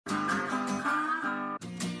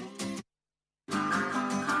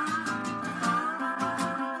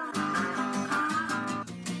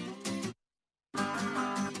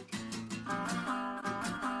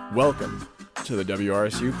Welcome to the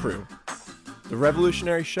WRSU Crew, the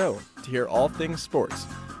revolutionary show to hear all things sports,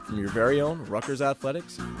 from your very own Rutgers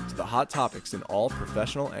athletics to the hot topics in all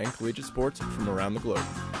professional and collegiate sports from around the globe,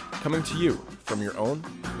 coming to you from your own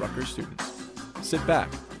Rutgers students. Sit back,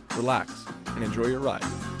 relax, and enjoy your ride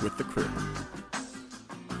with the crew.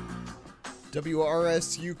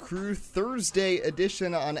 WRSU Crew Thursday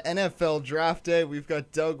edition on NFL Draft Day. We've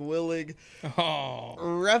got Doug Willig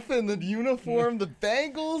reffing the uniform, the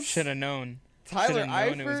Bengals. Should have known. Tyler Eifert.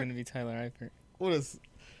 Eifert. It was going to be Tyler Eifert.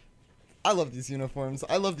 I love these uniforms.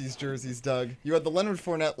 I love these jerseys, Doug. You had the Leonard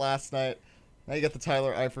Fournette last night. Now you got the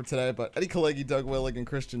Tyler Eifert today. But Eddie Kalegi, Doug Willig, and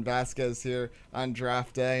Christian Vazquez here on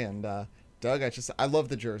Draft Day. And Doug, I love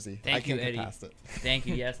the jersey. Thank you, can't Eddie. get past it. Thank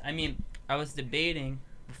you. Yes, I mean, I was debating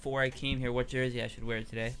before I came here what jersey I should wear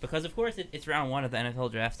today because, of course, it's round one of the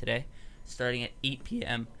NFL draft today, starting at 8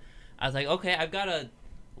 p.m. I was like, okay, I've got a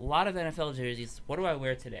lot of NFL jerseys. What do I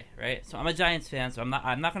wear today, right? So I'm a Giants fan, so I'm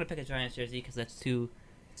not going to pick a Giants jersey because that's too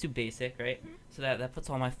basic, right? So that puts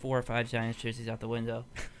all my 4 or 5 Giants jerseys out the window.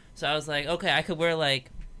 So I was like, okay, I could wear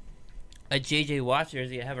like a J.J. Watt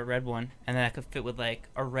jersey. I have a red one, and then I could fit with like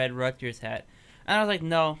a red Rutgers hat. And I was like,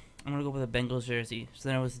 no, I'm going to go with a Bengals jersey. So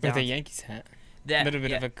then it was down with a Yankees hat. A little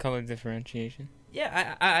bit of a color differentiation.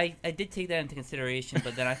 Yeah, I did take that into consideration,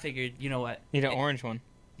 but then I figured, you know what? Need an orange one.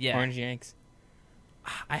 Yeah. Orange Yanks.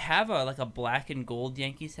 I have a black and gold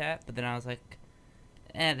Yankees hat, but then I was like,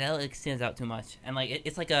 that stands out too much. And like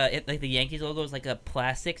it's like the Yankees logo is like a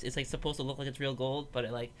plastics. It's like supposed to look like it's real gold,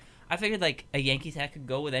 but I figured like a Yankees hat could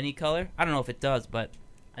go with any color. I don't know if it does, but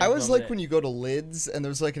I always like when you go to Lids and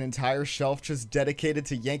there's like an entire shelf just dedicated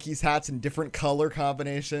to Yankees hats in different color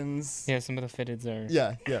combinations. Yeah, some of the fitteds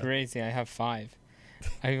are crazy. I have 5.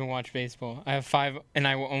 I even watch baseball. I have 5, and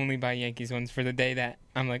I will only buy Yankees ones for the day that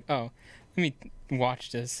I'm like, oh, let me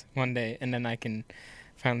watch this one day, and then I can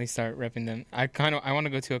finally start repping them. I want to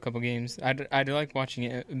go to a couple games. I do like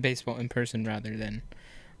watching baseball in person rather than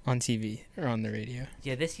on TV or on the radio.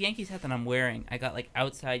 Yeah, this Yankees hat that I'm wearing, I got like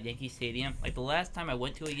outside Yankee Stadium. Like the last time I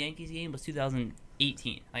went to a Yankees game was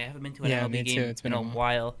 2018. Like, I haven't been to an MLB game It's been in a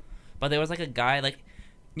while. But there was like a guy like,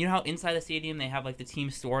 you know how inside the stadium they have like the team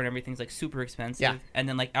store and everything's like super expensive. Yeah. And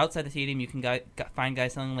then like outside the stadium you can find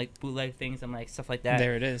guys selling like bootleg things and like stuff like that.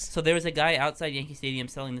 There it is. So there was a guy outside Yankee Stadium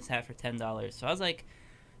selling this hat for $10. So I was like,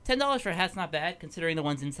 $10 for a hat's not bad, considering the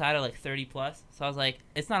ones inside are like $30+. So I was like,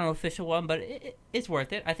 it's not an official one, but it's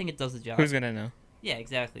worth it. I think it does the job. Who's gonna know? Yeah,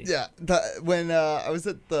 exactly. Yeah, when I was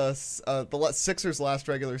at the Sixers' last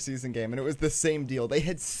regular season game, and it was the same deal. They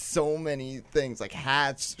had so many things, like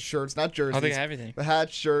hats, shirts, not jerseys. Oh, they had everything. The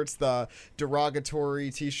hats, shirts, the derogatory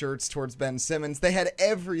T-shirts towards Ben Simmons. They had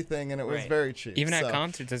everything, and it was very cheap. Even at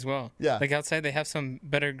concerts as well. Yeah. Like outside, they have some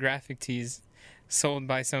better graphic tees sold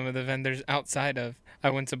by some of the vendors outside of. I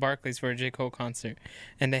went to Barclays for a J. Cole concert,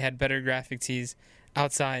 and they had better graphic tees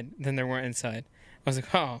outside than there were inside. I was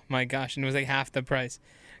like, oh my gosh, and it was like half the price,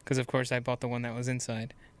 because of course I bought the one that was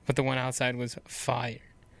inside, but the one outside was fire.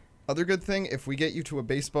 Other good thing, if we get you to a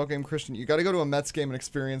baseball game, Christian, you got to go to a Mets game and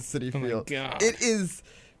experience Citi Field. Oh my God. It is,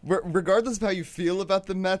 regardless of how you feel about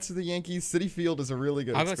the Mets or the Yankees, Citi Field is a really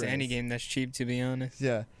good experience. I'll go to any game that's cheap, to be honest.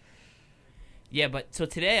 Yeah. Yeah, but so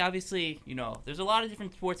today, obviously, you know, there's a lot of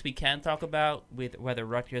different sports we can talk about with whether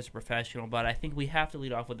Rutgers or professional, but I think we have to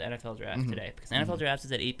lead off with the NFL draft today because NFL draft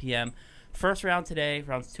is at 8 p.m. First round today,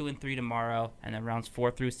 rounds 2 and 3 tomorrow, and then rounds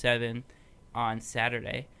 4 through 7 on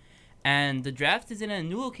Saturday. And the draft is in a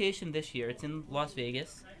new location this year. It's in Las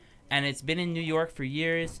Vegas, and it's been in New York for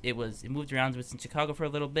years. It moved around. It was in Chicago for a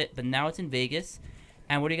little bit, but now it's in Vegas.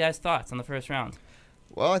 And what are you guys' thoughts on the first round?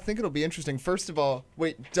 Well, I think it'll be interesting. First of all,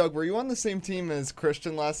 wait, Doug, were you on the same team as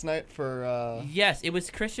Christian last night for... Yes, it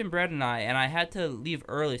was Christian, Brett, and I had to leave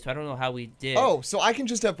early, so I don't know how we did. Oh, so I can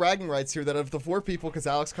just have bragging rights here that of the 4 people, because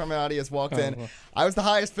Alex Carmenaty has walked in, well. I was the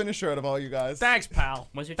highest finisher out of all you guys. Thanks, pal.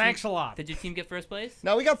 Thanks a lot. Did your team get first place?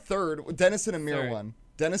 No, we got 3rd. Dennis and Amir Third. won.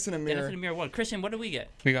 Dennis and Amir won. Christian, what did we get?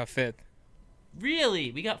 We got 5th.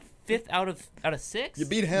 Really? We got 5th out of 6? You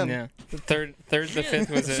beat him. Yeah. The third to 5th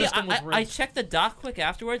was See, a... I checked the doc quick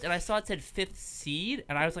afterwards, and I saw it said 5th seed,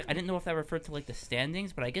 and I was like, I didn't know if that referred to like the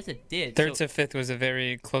standings, but I guess it did. 3rd to 5th was a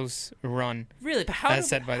very close run. Really? But how as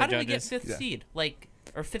said by the did we get judges. 5th seed? Like,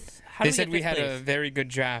 or 5th? How They did we said get we 5th had place? a very good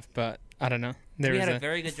draft, but I don't know. We had a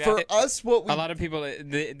very good draft. For us, what we... A lot of people,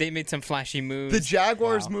 they made some flashy moves. The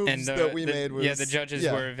Jaguars Wow. moves And that we made was... Yeah, the judges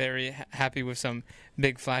were very happy with some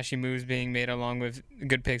big flashy moves being made along with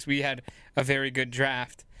good picks. We had a very good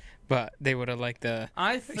draft, but they would have liked a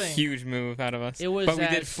huge move out of us. But we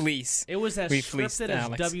did fleece. It was as We fleeced scripted as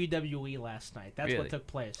Alex. WWE last night. That's Really? what took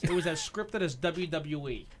place. It was as scripted as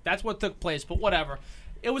WWE. That's what took place, but whatever.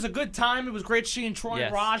 it was a good time. It was great seeing Troy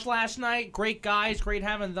and Raj last night. Great guys. Great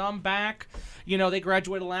having them back. You know, they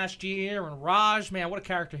graduated last year, and Raj, man, what a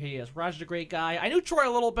character he is. Raj is a great guy. I knew Troy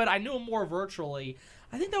a little bit. I knew him more virtually.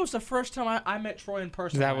 I think that was the first time I met Troy in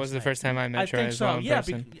person. That was the first time I met Troy as well in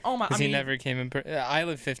person. Because he never came in person. I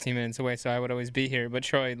live 15 minutes away, so I would always be here. But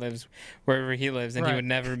Troy lives wherever he lives, and he would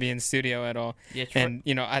never be in studio at all. Yeah, and,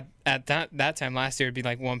 you know, at that time last year, it'd be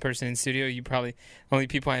like one person in studio. Only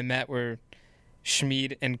people I met were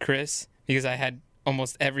Schmid and Chris, because I had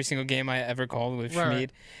almost every single game I ever called with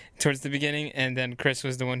Schmid towards the beginning, and then Chris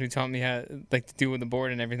was the one who taught me how to do with the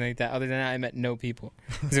board and everything like that. Other than that, I met no people,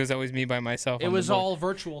 because it was always me by myself. It was all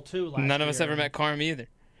virtual too. None of us ever met Carm either.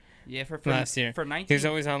 Yeah, for last year. For 19, he was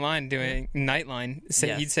always online doing Nightline.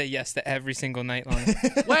 He'd say yes to every single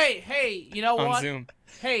Nightline. Wait, hey, you know what? On Zoom.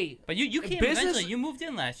 Hey, but you came eventually. You moved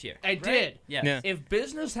in last year. I did. Yeah. If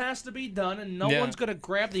business has to be done and no one's gonna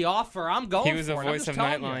grab the offer, I'm going for it. He was the voice of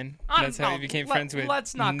Nightline. That's how he became friends with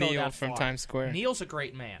Neil from Times Square. Neil's a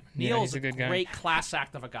great man. Neil's a great class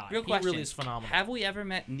act of a guy. Real question. He really is phenomenal. Have we ever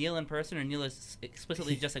met Neil in person, or Neil is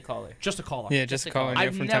explicitly just a caller? Just a caller. Yeah, just a caller.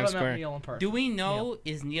 I've never met Neil in person. Do we know,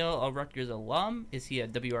 is Neil a Rutgers alum? Is he a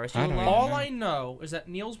WRSU alum? All I know is that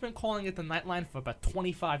Neil's been calling it the Nightline for about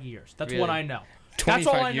 25 years. That's what I know. 25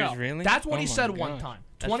 That's all I know. Years, really? That's what he said one time.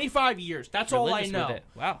 25 years. That's all I know.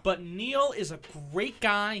 Wow. But Neil is a great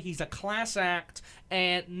guy. He's a class act.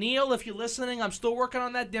 And Neil, if you're listening, I'm still working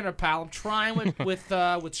on that dinner, pal. I'm trying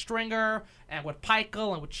with Stringer and with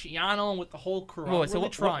Peichel and with Chiano and with the whole crew. Whoa, so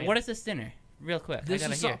trying. What is this dinner? Real quick. I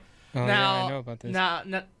gotta hear. I know about this.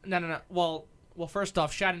 No. Well, first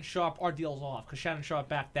off, Shannon Sharp, our deal's off because Shannon Sharp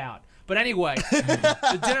backed out. But anyway,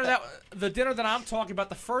 the dinner that I'm talking about,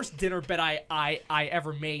 the first dinner bet I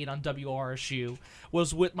ever made on WRSU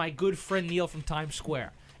was with my good friend Neil from Times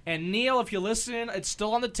Square. And Neil, if you listen, it's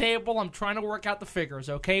still on the table. I'm trying to work out the figures,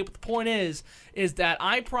 okay? But the point is that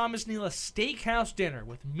I promised Neil a steakhouse dinner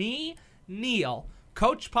with me, Neil,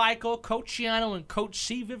 Coach Peichel, Coach Chiano, and Coach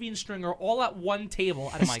C. Vivian Stringer all at one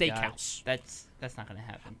table at a steakhouse. God. That's not going to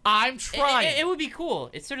happen. I'm trying. It would be cool.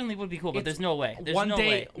 It certainly would be cool, but there's no way. There's one no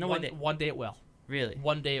day, way. One day it will. Really?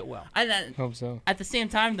 One day it will. I hope so. At the same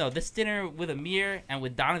time, though, this dinner with Amir and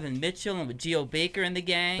with Donovan Mitchell and with Gio Baker and the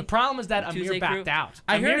gang. The problem is that Amir backed out.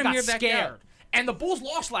 I heard Amir got backed scared. Out. And the Bulls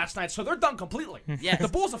lost last night, so they're done completely. Yes. The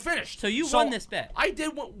Bulls are finished. So you won this bet. I did.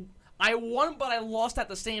 I won, but I lost at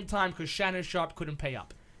the same time because Shannon Sharp couldn't pay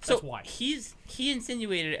up. That's why. He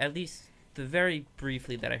insinuated, at least the very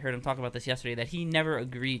briefly that I heard him talk about this yesterday, that he never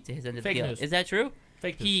agreed to his end of the deal. News. Is that true?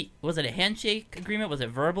 Fake news. Was it a handshake agreement? Was it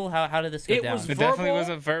verbal? How did this go down? It definitely was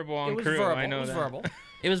a verbal on crew. Verbal. I know it was that. Verbal.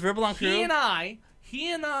 It was verbal on crew. He and I.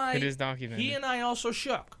 It is documented. He and I also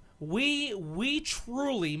shook. We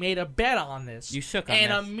truly made a bet on this. You shook on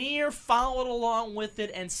and this. Amir followed along with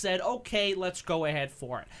it and said, "Okay, let's go ahead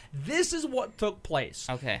for it." This is what took place.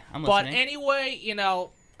 Okay, I'm listening. But anyway,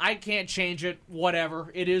 I can't change it.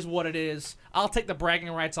 Whatever. It is what it is. I'll take the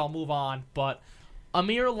bragging rights. I'll move on. But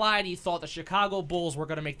Amir lied. He thought the Chicago Bulls were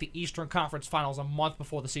going to make the Eastern Conference Finals a month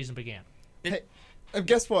before the season began. Hey, and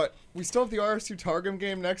guess what? We still have the RSU Targum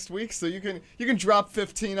game next week, so you can drop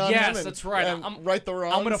 15 on him. Yes, that's right. And right the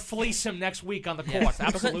wrongs. I'm going to fleece him next week on the court.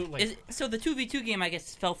 Absolutely. So the 2v2 game, I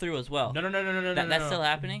guess, fell through as well. No. That's still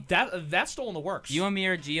happening? That's still in the works. You,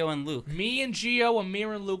 Amir, Gio, and Luke. Me and Gio,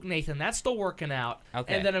 Amir, and Luke, Nathan. That's still working out.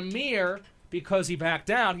 Okay. And then Amir, because he backed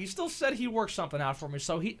down, he still said he'd work something out for me.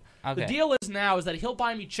 So the deal is that he'll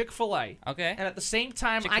buy me Chick-fil-A. Okay. And at the same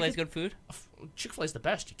time, Chick-fil-A's good food? Chick-fil-A's the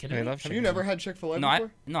best. You kidding me? Have you never had Chick-fil-A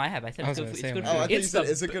before? No, I have. I said it's good food. Oh, I thought you said,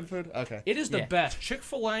 is it good food? Okay. It is the best.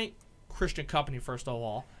 Chick-fil-A, Christian company, first of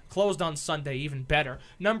all. Closed on Sunday, even better.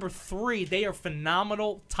 Number 3, they are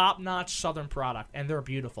phenomenal, top-notch Southern product, and they're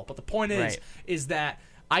beautiful. But the point is that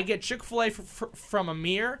I get Chick-fil-A from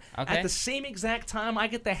Amir. Okay. At the same exact time, I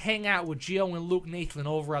get to hang out with Gio and Luke Nathan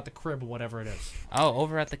over at the crib or whatever it is. Oh,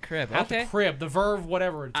 over at the crib. At the crib, the Verve,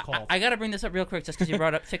 whatever it's called. I got to bring this up real quick just because you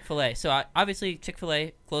brought up Chick-fil-A. So obviously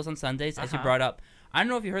Chick-fil-A closed on Sundays, as you brought up. I don't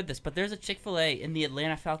know if you heard this, but there's a Chick-fil-A in the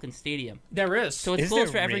Atlanta Falcons Stadium. There is. So it's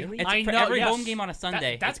closed for every home game on a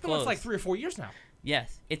Sunday. That's been for like 3 or 4 years now.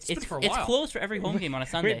 Yes, it's closed for every home game on a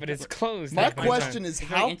Sunday. Wait, but it's closed. My question is,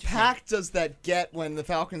 how packed does that get when the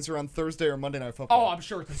Falcons are on Thursday or Monday Night Football? Oh, I'm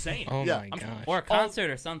sure it's insane. Oh my gosh. Or a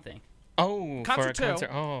concert or something. Oh, concert for a concert.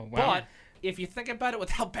 Too. Oh, wow. But if you think about it,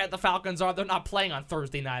 with how bad the Falcons are, they're not playing on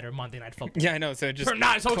Thursday night or Monday Night Football. Yeah, I know. So they're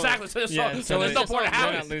not. So exactly. So there's no point in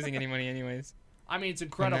having. They're not losing any money anyways. I mean, it's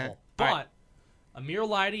incredible. But Amir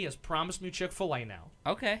Lighty has promised me Chick-fil-A now.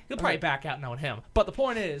 Okay. He'll probably back out knowing him. But the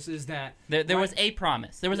point is that there was a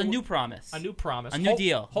promise. There was a new promise. A new promise. A new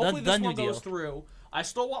deal. Hopefully the this new one deal goes through. I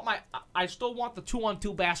still want the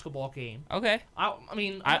 2-on-2 basketball game. Okay.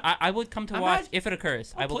 I would come to watch if it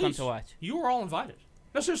occurs. I will come to watch. You are all invited.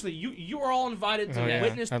 No, seriously, you are all invited to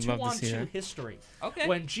witness 2-on-2 history. Okay.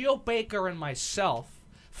 When Gio Baker and myself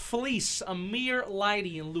fleece Amir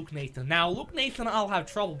Lighty and Luke Nathan. Now, Luke Nathan, I'll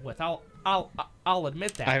have trouble with. I'll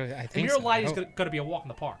admit that. I think Amir so. Lighty's going to be a walk in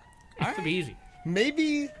the park. It's going to be easy.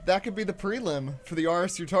 Maybe that could be the prelim for the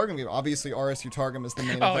RSU Targum game. Obviously, RSU Targum is the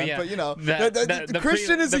main event, yeah. but The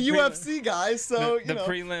Christian is a prelim- UFC guy, so the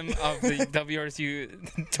prelim of the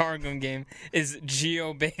WRSU Targum game is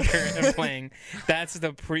Gio Baker playing. That's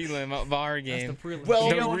the prelim of our game. That's the prelim. Well,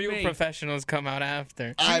 the Gio real and me. professionals come out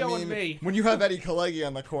after. Gio and me. when you have Eddie Kalegi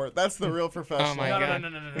on the court, that's the real professional. Oh my God!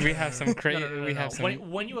 No. We have some crazy. We have some.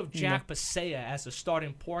 When you have Jack Pasea as the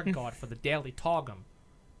starting point guard for the Daily Targum,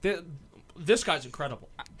 this guy's incredible.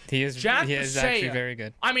 He is actually very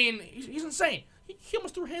good. I mean, he's insane. He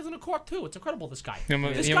almost threw hands on the court, too. It's incredible, this guy. He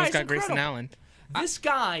almost got Grayson Allen. This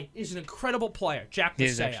guy is an incredible player, Jack Pasea. He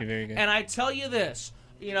is actually very good. And I tell you this,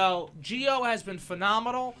 Gio has been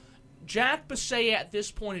phenomenal. Jack Pasea at this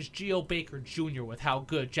point is Gio Baker Jr. with how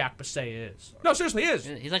good Jack Pasea is. No, seriously, he is.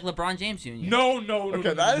 He's like LeBron James Jr. No.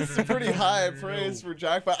 Okay, that is pretty high praise for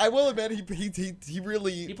Jack, but I will admit he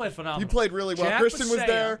really played phenomenal. He played really well. Jack Christian was Pasea.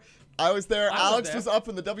 there. I was there. I was Alex there. was up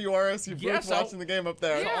in the WRSU booth watching the game up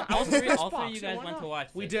there. Yeah, All three Xbox, of you guys why went not? to watch.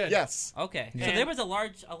 We this. did. Yes. Okay, so And- there was a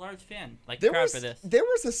large fan like There crowd was for this. there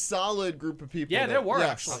was a solid group of people. Yeah, there were, Yes.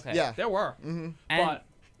 actually. Okay. Yeah. There were. Mm-hmm. And But,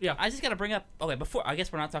 yeah. I just gotta bring up. Okay, before I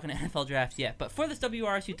guess we're not talking NFL drafts yet, but for this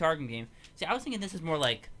WRSU Targum game, see, I was thinking this is more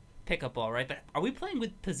like pickup ball, right? But are we playing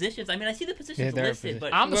with positions? I mean, I see the positions there are listed,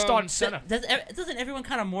 but I'm the starting center. doesn't everyone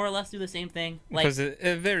kind of more or less do the same thing? Like,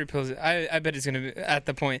 Very positive. I bet it's gonna be at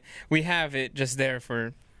the point we have it just there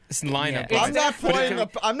for lineup. Yeah.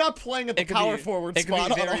 I'm not playing at the power forward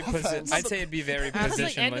spot on offense. I'd say it'd be very At the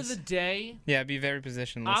end of positionless. the day, Yeah, it'd be very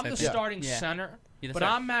positionless. I'm the starting Yeah. center, You're the but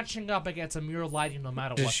starter. I'm matching up against Amir Lighty no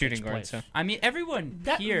matter Just what shooting takes guard. place. So I mean, everyone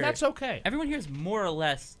here. That's okay. Everyone here is more or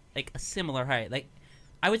less like a similar height. Like,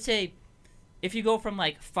 I would say, if you go from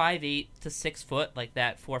like 5'8" to 6 foot, like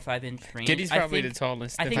that 4 or 5 inch range, Giddy's I probably think, the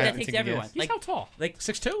tallest. I if think I that had takes to everyone. guess. He's how tall? like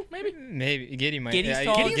 6'2", maybe? Maybe Giddy might. Giddy's yeah,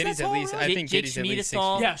 tall. Giddy's Giddy's that at tall, least. really? I think Jake Giddy's Schmid at is least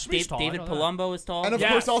tall. 6'. Yeah, Schmid's tall, I David know that. Palumbo is tall. And of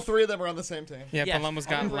Yes. course, all three of them are on the same team. Yeah, Yes. Palumbo's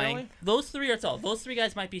got Oh, length. really? Those three are tall. Those three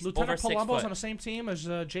guys might be Lieutenant over 6 Palumbo's foot. on the same team as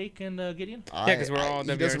Jake and Gideon? Yeah, 'cause we're all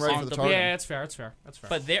He doesn't write for on the the- Targum. Yeah, that's fair. That's fair.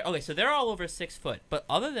 But they're okay, so they're all over 6 foot. But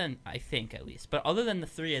other than I think at least, but other than the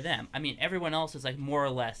three of them, I mean, everyone else is like more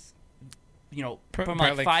or less, from like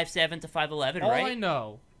Probably 5'7" to 5'11", All right? I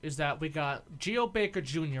know is that we got Gio Baker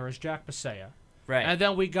Jr. as Jack Pasea. Right. And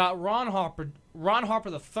then we got Ron Harper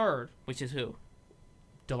the third, Which is who?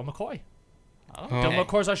 Dylan McCoy. Oh. Dylan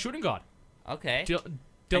McCoy's our shooting guard. Okay.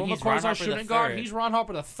 Dylan he's Ron McCoy's our Harper the shooting guard. third. He's Ron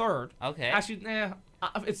Harper the third. Okay. Actually,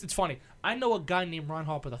 it's funny. I know a guy named Ron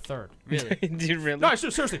Harper the third. Really? Do you really? No,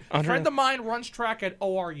 seriously. A Under- friend of mine runs track at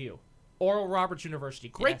ORU, Oral Roberts University.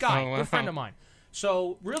 Great Yes. guy, Oh, wow. good friend of mine.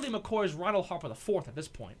 So really, McCoy's Ronald Harper the fourth at this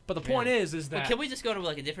point. But the point is Well, that can we just go to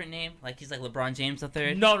like a different name? Like he's like LeBron James the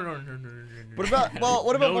third? no. What about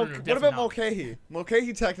what about No, what definitely about not. Mulcahy?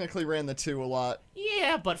 Mulcahy technically ran the two a lot.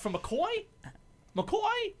 Yeah, but for McCoy,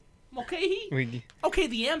 Mulcahy. Okay,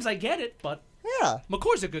 the M's, I get it, but Yeah.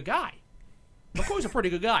 McCoy's a good guy. McCoy's a pretty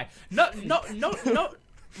good guy. No.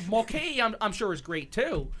 Mulcahy, I'm sure is great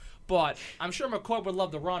too. But I'm sure McCoy would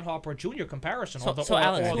love the Ron Harper Jr. comparison, So- or the, so or,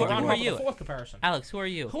 Alex, or who- the Ron who are Harper you? the fourth comparison. Alex, who are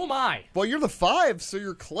you? Who am I? Well, you're the 5, so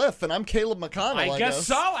you're Cliff, and I'm Caleb McConnell. I guess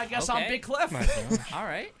so. I guess I'm Okay. Big Cliff. All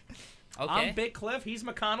right. Okay. I'm Big Cliff. He's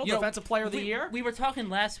McConnell, You know, Defensive Player of the Year. We were talking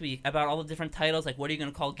last week about all the different titles, like what are you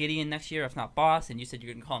going to call Gideon next year if not boss, and you said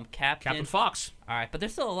you're going to call him Captain. Captain Fox. All right, but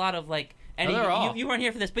there's still a lot of like, and they're all. you weren't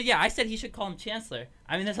here for this, but yeah, I said he should call him Chancellor.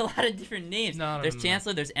 I mean, there's a lot of different names. No, there's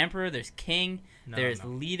Chancellor, there's Emperor, there's King, there's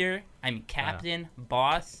Leader. I mean, Captain,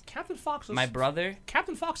 Boss, Captain Fox. my brother.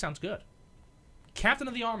 Captain Fox sounds good. Captain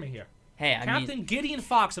of the Army here. Hey, I Captain mean, Gideon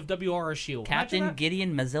Fox of WRSU. Captain Imagine that.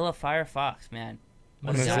 Gideon Mozilla Firefox, man.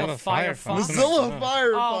 Mozilla Firefox. Mozilla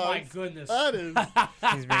Firefox. Oh my goodness. That is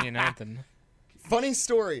He's bringing out the. funny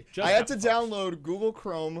story. Just I had to Captain Fox. download Google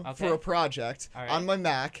Chrome Okay. for a project All right. on my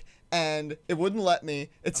Mac, and it wouldn't let me.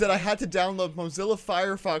 It said I had to download Mozilla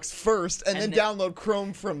Firefox first, and then download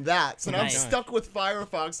Chrome from that. So now I'm Nice. stuck with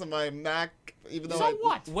Firefox on my Mac, even though So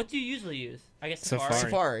what? What do you usually use? I guess Safari.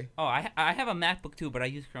 Safari. Oh, I have a MacBook too, but I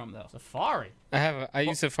use Chrome though. Safari. I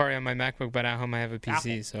use Safari on my MacBook, but at home I have a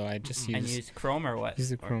PC, Apple. so I just And use use Chrome or what?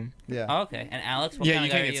 the Chrome. Yeah. Oh, okay. And Alex, what Yeah, kind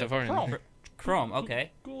you of guy can are get you? Safari. on Chrome. there. Chrome,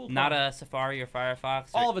 okay. Google Not Chrome. a Safari or Firefox.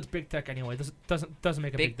 All of it's big tech anyway. Doesn't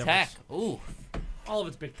make a big big tech. difference. Ooh. All of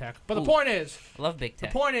it's big tech. But the point is, I love big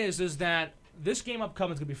tech. The point is that this game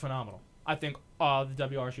upcoming is going to be phenomenal. I think the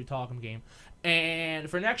WRSU Talcum game. And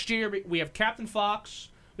for next year, we have Captain Fox.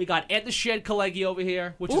 We got Ed the Shed Kalegi over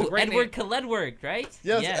here, which is a great Edward name. Kaledward, right?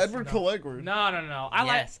 Yes, Edward Kalegward. No.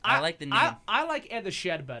 I like the name. I like Ed the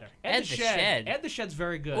Shed better. Ed the Shed. Ed the Shed's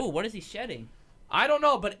very good. Oh, what is he shedding? I don't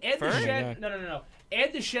know, but Ed the Fur? Shed. No.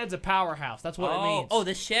 Ed the Shed's a powerhouse. That's what it means. Oh,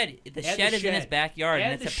 the shed. The shed is in his backyard, Ed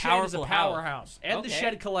and it's the a Shed powerful is a powerhouse. Ed the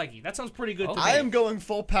Shed Kalegi. That sounds pretty good to me. I am going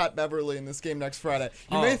full Pat Beverly in this game next Friday.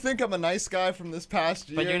 You may think I'm a nice guy from this past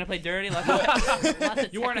year. But you're gonna play dirty. Lots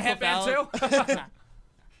of You wearing a headband technical too?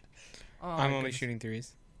 I'm only shooting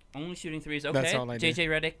threes. Only shooting threes. Okay. That's all I do. JJ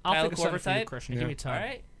Redick, I'll Kyle think of something Korver for you, type. Christian. Yeah. Give me time. All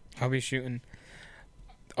right. I'll be shooting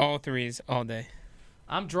all threes all day.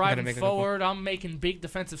 I'm driving make a forward. I'm making big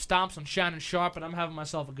defensive stomps on Shannon Sharp, and I'm having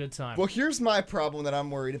myself a good time. Well, here's my problem that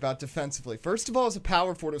I'm worried about defensively. First of all, as a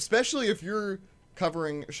power forward, especially if you're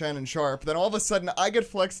covering Shannon Sharp, then all of a sudden I get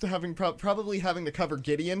flexed to having probably having to cover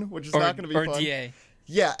Gideon, which is not going to be or fun. DA.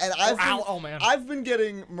 Yeah, and man. I've been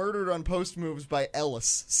getting murdered on post moves by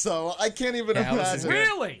Ellis, so I can't even Yeah, Ellis is imagine.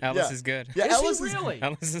 good. Really? Ellis Yeah. is good. Yeah, Is Ellis he really?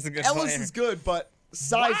 Ellis is a good Ellis player. is good, but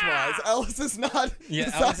size-wise, Wow. Ellis is not Yeah,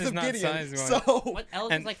 the Ellis size is of not Gideon. size-wise. So What?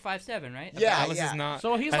 Ellis And- is like 5'7", right? Yeah, Ellis is not.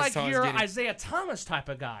 So he's as like tall as your Gideon. Isaiah Thomas type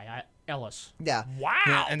of guy, Ellis. yeah. Wow.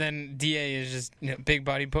 Yeah, and then DA is just big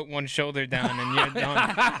body, put one shoulder down, and you're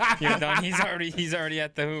done. You're done. He's already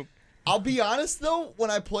at the hoop. I'll be honest though, when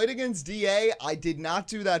I played against DA, I did not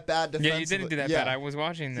do that bad defensively. Yeah, you didn't do that bad. I was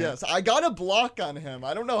watching that. Yes, I got a block on him.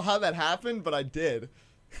 I don't know how that happened, but I did.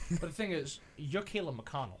 But the thing is, you're Caleb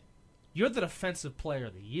McConnell. You're the defensive player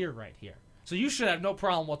of the year right here. So you should have no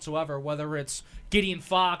problem whatsoever, whether it's Gideon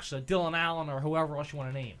Fox or Dylan Allen or whoever else you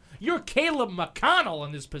want to name. You're Caleb McConnell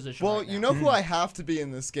in this position. Well, right now. you know who I have to be in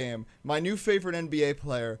this game? My new favorite NBA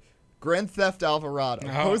player, Grand Theft Alvarado.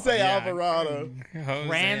 Jose yeah. Alvarado.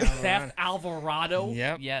 Grand Theft Alvarado.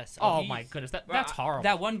 Yep. Yes. Oh he's- my goodness, that's horrible.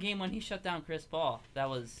 That one game when he shut down Chris Paul, that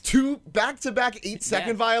was 2 back-to-back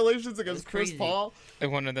 8-second violations against Chris crazy. Paul.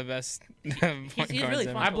 One of the best point he's guards really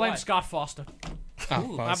ever. fun. I blame Watch. Scott Foster.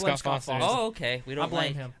 Oh, I blame Scott Foster. Oh, okay. We don't I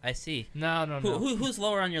blame him. I see. No. Who's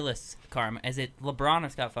lower on your list, Carm? Is it LeBron or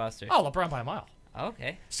Scott Foster? Oh, LeBron by a mile.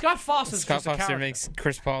 Okay. Scott Foster's Scott just a Foster character. makes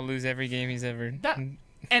Chris Paul lose every game he's ever.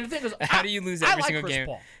 And the thing is, How do you lose I every like single Chris game?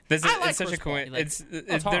 Paul. There's I like it's such Chris a Paul. coincidence.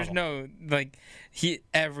 There's horrible. no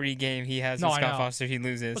every game he has No, with I Scott know. Foster he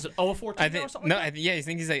loses. Was it 0-14 I or think something no. like that? I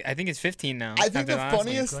think he's like. I think it's 15 now. I think after the last week.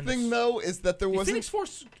 funniest Goodness. thing, though, is that there wasn't... Phoenix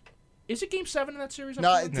Force, is it Game 7 in that series? No,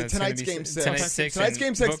 October? No, it's tonight's gonna be Game 6. tonight's 6, Tonight's and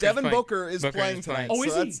Game 6. Booker's Devin playing. Booker is playing tonight. Oh,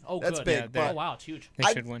 is so he? Oh, that's good. big. Yeah, but Oh, wow, it's huge.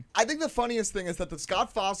 They should win. I think the funniest thing is that the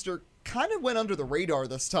Scott Foster kind of went under the radar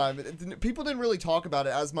this time. People didn't really talk about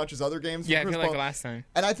it as much as other games. Yeah, I with feel Chris like Paul. last time.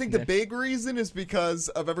 And I think the Yeah. big reason is because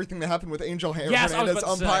of everything that happened with Angel Yes, I was Hernandez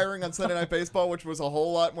about to say. umpiring on Sunday Night Baseball, which was a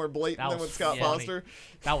whole lot more blatant That than was with Scott funny. Foster.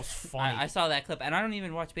 That was funny. I saw that clip, and I don't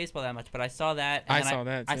even watch baseball that much, but I saw that. And I then saw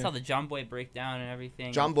that, I too. saw the John Boy breakdown and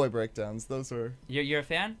everything. John Boy breakdowns. Those were... You're a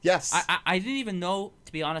fan? Yes. I didn't even know,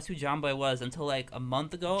 to be honest, who John Boy was until like a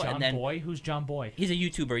month ago. John and then Boy? Who's John Boy? He's a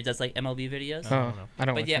YouTuber. He does like MLB videos. Oh, Oh, no. I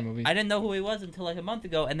don't But watch yeah, the movies. I didn't know who he was until like a month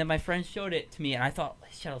ago, and then my friend showed it to me, and I thought,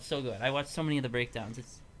 shit, was so good. I watched so many of the breakdowns.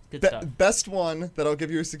 It's good stuff. Best one that I'll give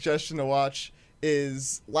you a suggestion to watch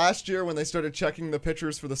is last year when they started checking the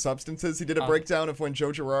pitchers for the substances. He did a breakdown of when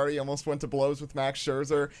Joe Girardi almost went to blows with Max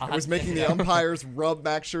Scherzer and was making the umpires rub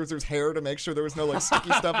Max Scherzer's hair to make sure there was no like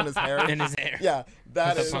sticky stuff in his hair. In his hair. Yeah,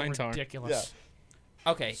 that With is the pine tar. Ridiculous.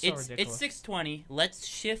 Okay, So it's ridiculous. 6:20. Let's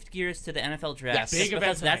shift gears to the NFL draft. Yes. Big event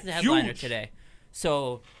because that's tonight. the headliner Huge. today.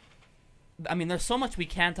 So, I mean, there's so much we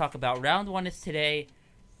can talk about. Round 1 is today.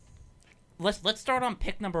 Let's start on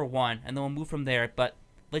pick number 1, and then we'll move from there. But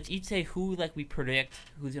let's each say who we predict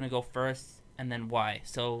who's gonna go first, and then why.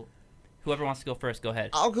 So, whoever wants to go first, go ahead.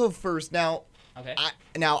 I'll go first. Now, Okay.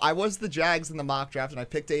 I was the Jags in the mock draft, and I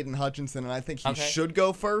picked Aiden Hutchinson, and I think he should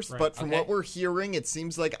go first. Right. But from Okay. what we're hearing, it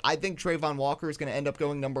seems like I think Trayvon Walker is going to end up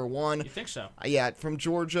going number 1. You think so? Yeah, from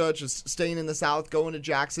Georgia, just staying in the South, going to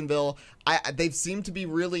Jacksonville. They've seemed to be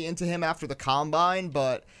really into him after the combine,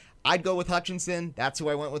 but I'd go with Hutchinson. That's who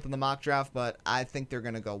I went with in the mock draft, but I think they're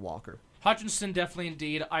going to go Walker. Hutchinson, definitely,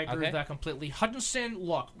 indeed. I agree with that completely. Hutchinson,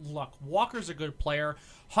 look, Walker's a good player.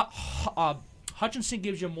 Hutchinson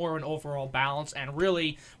gives you more of an overall balance, and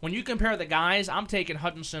really, when you compare the guys, I'm taking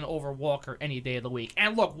Hutchinson over Walker any day of the week.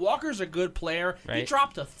 And look, Walker's a good player. He Right.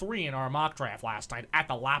 dropped a 3 in our mock draft last night at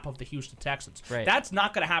the lap of the Houston Texans. Right. That's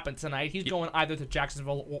not going to happen tonight. He's going either to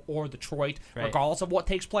Jacksonville or Detroit, Right. regardless of what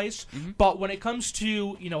takes place. But when it comes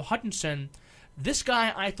to Hutchinson, This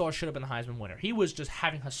guy, I thought, should have been the Heisman winner. He was just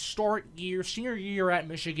having a historic year, senior year at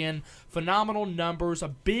Michigan, phenomenal numbers, a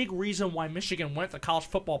big reason why Michigan went to the college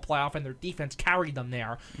football playoff, and their defense carried them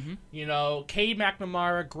there. Cade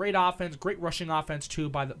McNamara, great offense, great rushing offense, too,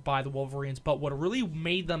 by the Wolverines. But what really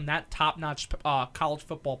made them that top-notch college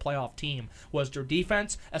football playoff team was their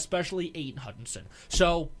defense, especially Aiden Hutchinson.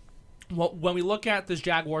 So when we look at this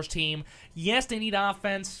Jaguars team, yes, they need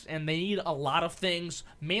offense, and they need a lot of things,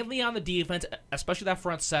 mainly on the defense, especially that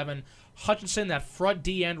front seven. Hutchinson, that front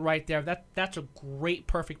D end right there, that's a great,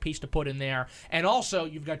 perfect piece to put in there. And also,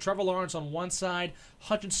 you've got Trevor Lawrence on one side,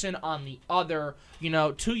 Hutchinson on the other.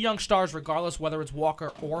 Two young stars, regardless whether it's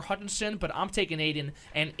Walker or Hutchinson, but I'm taking Aiden,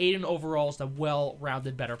 and Aiden overall is the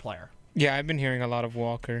well-rounded, better player. Yeah, I've been hearing a lot of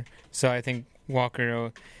Walker, so I think Walker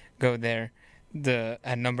will go there.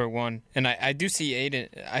 At number one, and I do see Aiden.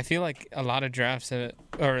 I feel like a lot of drafts, or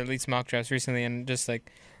at least mock drafts recently, and just like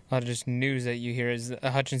a lot of just news that you hear is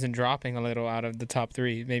Hutchinson dropping a little out of the top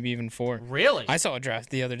 3, maybe even 4. Really? I saw a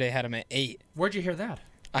draft the other day had him at 8. Where'd you hear that?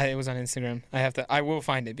 It was on Instagram. I will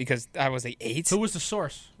find it because I was like 8. Who was the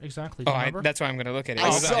source exactly? Do you remember? That's why I'm gonna look at it.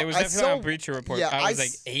 It was definitely on Bleacher Report. Yeah, I was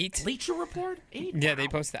like 8. Bleacher Report? 8? Yeah, Wow. they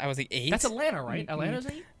posted. I was like 8. That's Atlanta, right? Atlanta's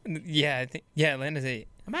 8. Yeah, I think. Yeah, Atlanta's 8.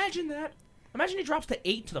 Imagine that. Imagine he drops to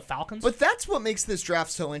 8 to the Falcons. But that's what makes this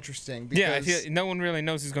draft so interesting. Because, Yeah, I feel no one really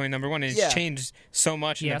knows who's going number 1. And it's changed so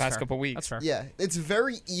much in the past couple weeks. That's fair. Yeah, it's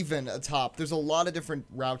very even atop. There's a lot of different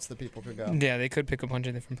routes that people could go. Yeah, they could pick a bunch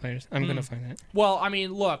of different players. I'm gonna find that. Well,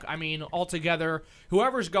 altogether,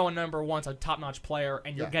 whoever's going number 1's a top-notch player,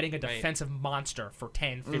 and you're getting a defensive monster for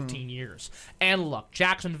 10, 15 years. And look,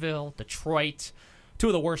 Jacksonville, Detroit, 2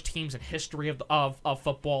 of the worst teams in history of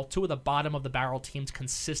football, 2 of the bottom-of-the-barrel teams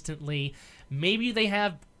consistently. Maybe they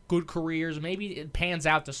have good careers. Maybe it pans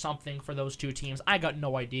out to something for those 2 teams. I got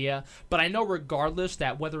no idea. But I know regardless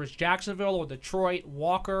that whether it's Jacksonville or Detroit,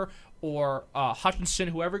 Walker or Hutchinson,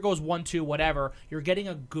 whoever goes 1-2, whatever, you're getting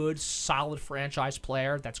a good, solid franchise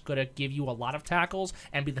player that's going to give you a lot of tackles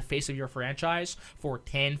and be the face of your franchise for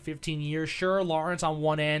 10, 15 years. Sure, Lawrence on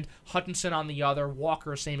one end, Hutchinson on the other,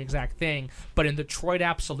 Walker, same exact thing. But in Detroit,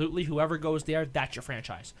 absolutely, whoever goes there, that's your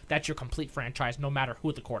franchise. That's your complete franchise, no matter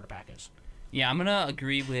who the quarterback is. Yeah, I'm going to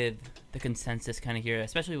agree with the consensus kind of here,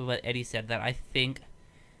 especially with what Eddie said, that I was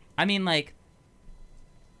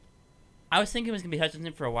thinking it was going to be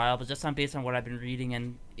Hutchinson for a while, but just based on what I've been reading,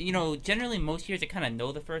 and, generally most years they kind of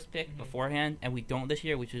know the first pick beforehand, and we don't this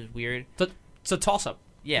year, which is weird. It's a toss-up.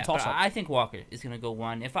 Yeah, but I think Walker is going to go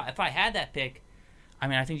 1. If I had that pick,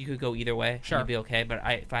 I think you could go either way. Sure. It'd be okay, but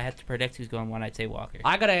if I had to predict who's going 1, I'd say Walker.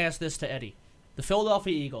 I got to ask this to Eddie. The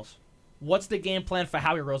Philadelphia Eagles. What's the game plan for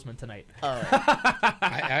Howie Roseman tonight? All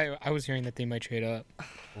right. I was hearing that they might trade up.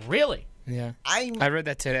 Really? Yeah. I read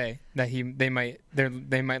that today that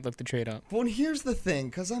they might look to trade up. Well, here's the thing,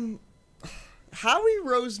 because Howie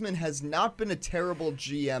Roseman has not been a terrible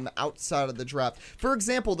GM outside of the draft. For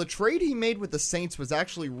example, the trade he made with the Saints was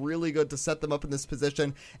actually really good to set them up in this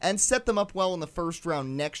position and set them up well in the first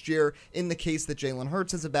round next year in the case that Jalen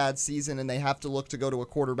Hurts has a bad season and they have to look to go to a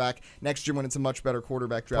quarterback next year when it's a much better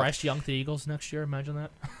quarterback draft. Bryce Young to the Eagles next year, imagine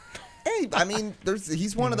that. Hey,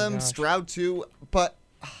 he's one of them, gosh. Stroud too, but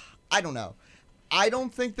I don't know. I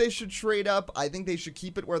don't think they should trade up. I think they should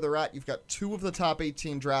keep it where they're at. You've got 2 of the top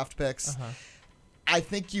 18 draft picks. I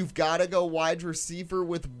think you've got to go wide receiver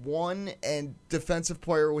with 1 and defensive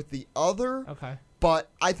player with the other. Okay. But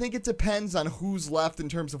I think it depends on who's left in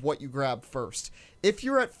terms of what you grab first. If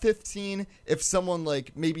you're at 15, if someone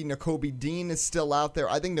like maybe Nakobe Dean is still out there,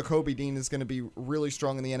 I think Nakobe Dean is going to be really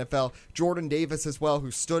strong in the NFL. Jordan Davis as well,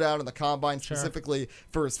 who stood out in the combine specifically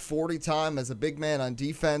for his 40 time as a big man on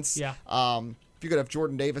defense. Yeah. If you could have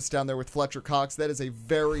Jordan Davis down there with Fletcher Cox, that is a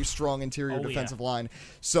very strong interior defensive line.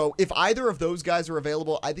 So if either of those guys are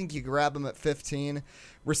available, I think you grab them at 15.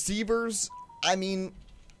 Receivers, I'm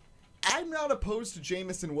not opposed to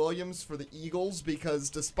Jamison Williams for the Eagles because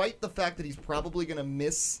despite the fact that he's probably going to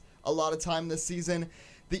miss a lot of time this season,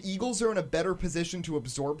 the Eagles are in a better position to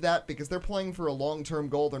absorb that because they're playing for a long-term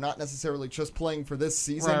goal. They're not necessarily just playing for this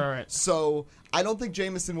season. Right. So I don't think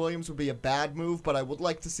Jamison Williams would be a bad move, but I would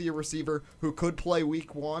like to see a receiver who could play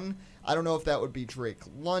week 1. I don't know if that would be Drake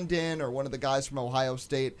London or one of the guys from Ohio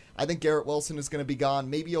State. I think Garrett Wilson is going to be gone.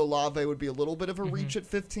 Maybe Olave would be a little bit of a reach at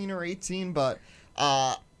 15 or 18, but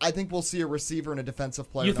I think we'll see a receiver and a defensive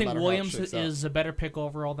player. You think Williams is a better pick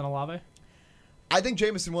overall than Olave? I think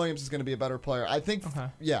Jamison Williams is going to be a better player. I think,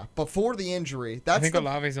 before the injury, I think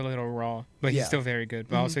Olave's a little raw, but he's still very good.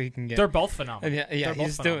 But also he can get. They're both phenomenal. Yeah,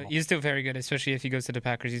 he's still very good, especially if he goes to the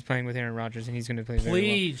Packers. He's playing with Aaron Rodgers, and he's going to play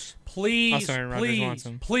very well. Also, Aaron Rodgers wants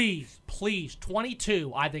him. Please,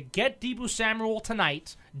 22. Either get Deebo Samuel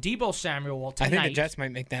tonight. I think the Jets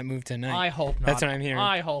might make that move tonight. I hope not. That's what I'm hearing.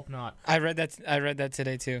 I hope not. I read that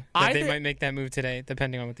today too. That they might make that move today,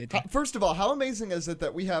 depending on what they do. First of all, how amazing is it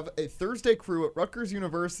that we have a Thursday crew at Rutgers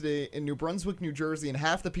University in New Brunswick, New Jersey, and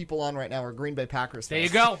half the people on right now are Green Bay Packers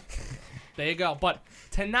fans. There you go. But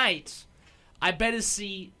tonight, I better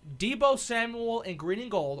see Deebo Samuel in green and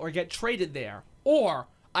gold or get traded there, or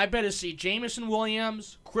I better see Jamison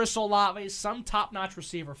Williams, Chris Olave, some top-notch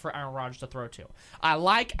receiver for Aaron Rodgers to throw to. I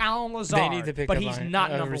like Alan Lazard, but he's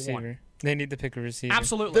not number one. They need to pick a receiver.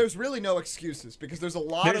 Absolutely. There's really no excuses because there's a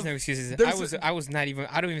lot of... There's no excuses. I was not even...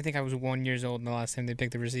 I don't even think I was 1 year old the last time they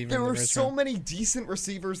picked a receiver. There were so many decent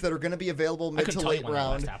receivers that are going to be available mid to late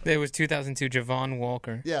round. There was 2002 Javon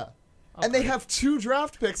Walker. Yeah. Okay. And they have 2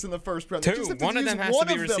 draft picks in the first round. One of them has to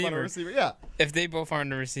be a receiver. Yeah. If they both are on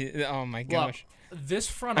the receiver... Oh, my gosh. This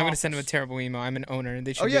front I'm going to send him a terrible email. I'm an owner.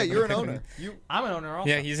 They should you're an owner. I'm an owner also.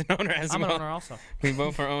 Yeah, he's an owner as well. I'm an owner also. We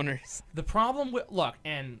both are owners. The problem with... Look,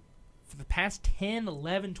 and... For the past 10,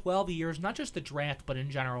 11, 12 years, not just the draft, but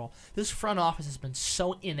in general, this front office has been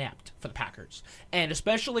so inept for the Packers. And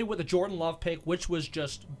especially with the Jordan Love pick, which was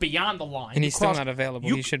just beyond the line. And he's still not available.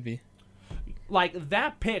 He should be. Like,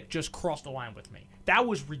 that pick just crossed the line with me. That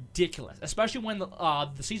was ridiculous, especially when the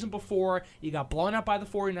season before you got blown out by the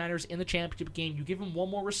 49ers in the championship game. You give him one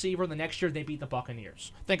more receiver, the next year they beat the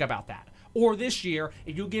Buccaneers. Think about that. Or this year,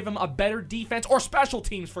 if you give him a better defense or special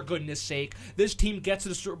teams, for goodness sake, this team gets to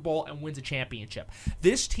the Super Bowl and wins a championship.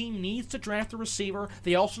 This team needs to draft a receiver.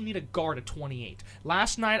 They also need a guard at 28.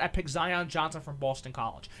 Last night, I picked Zion Johnson from Boston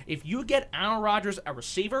College. If you get Aaron Rodgers a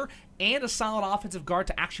receiver and a solid offensive guard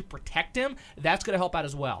to actually protect him, that's going to help out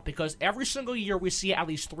as well. Because every single year we see at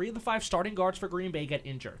least 3 of the 5 starting guards for Green Bay get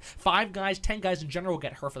injured. 5 guys, 10 guys in general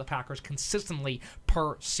get hurt for the Packers consistently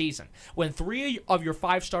per season. When 3 of your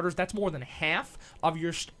 5 starters, that's more than half of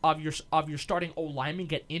your starting O-linemen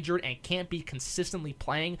get injured and can't be consistently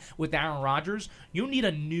playing with Aaron Rodgers, you need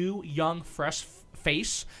a new, young, fresh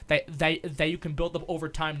face that you can build up over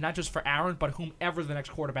time, not just for Aaron, but whomever the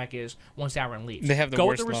next quarterback is once Aaron leaves. They have the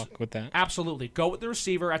worst luck with that. Absolutely. Go with the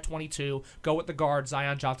receiver at 22. Go with the guard,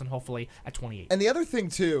 Zion Johnson, hopefully, at 28. And the other thing,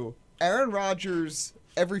 too, Aaron Rodgers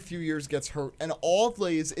every few years gets hurt, and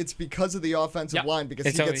always it's because of the offensive line, because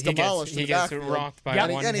he gets demolished in the backfield. He gets rocked by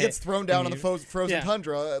one and he gets thrown down on the frozen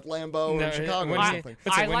tundra at Lambeau or Chicago or something.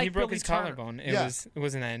 When he broke his collarbone, it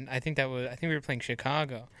wasn't that. I think we were playing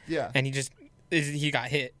Chicago. Yeah. And he got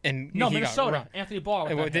hit and Minnesota. Got Anthony Barr.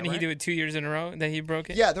 Didn't he do it 2 years in a row that he broke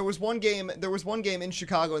it? Yeah, there was one game in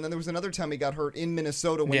Chicago, and then there was another time he got hurt in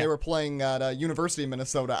Minnesota when they were playing at University of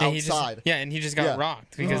Minnesota outside. And he just got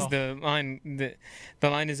rocked because the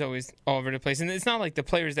line is always all over the place, and it's not like the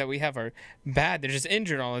players that we have are bad; they're just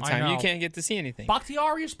injured all the time. You can't get to see anything.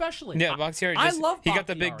 Bakhtiari especially. Yeah, Bakhtiari. I love Bakhtiari. He got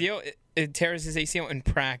the big deal. It tears his ACL in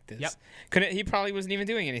practice. Yep. He probably wasn't even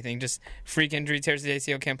doing anything. Just freak injury, tears his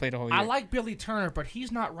ACL, can't play the whole year. I like Billy Turner, but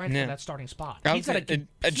he's not right for that starting spot. He's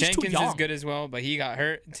Jenkins is good as well, but he got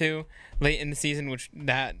hurt too late in the season, which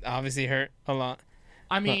that obviously hurt a lot.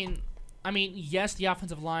 I mean, yes, the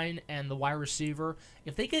offensive line and the wide receiver,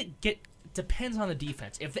 if they get depends on the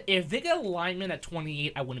defense. If they get a lineman at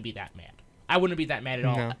 28, I wouldn't be that mad. I wouldn't be that mad at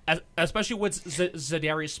all, no. Especially with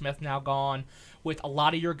Zadarius Smith now gone. With a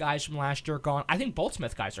lot of your guys from last year gone. I think both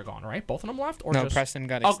Smith guys are gone, right? Both of them left? Or Preston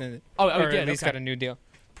got extended. Or at least got a new deal.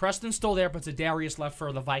 Preston's still there, but Zadarius left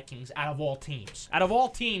for the Vikings out of all teams. Out of all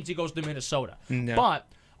teams, he goes to Minnesota. No. But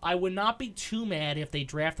I would not be too mad if they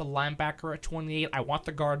draft a linebacker at 28. I want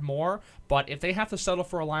the guard more, but if they have to settle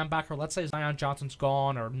for a linebacker, let's say Zion Johnson's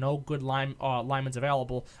gone or no good linemen's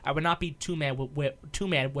available, I would not be too mad with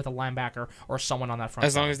a linebacker or someone on that front.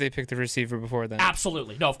 As long as they pick the receiver before then.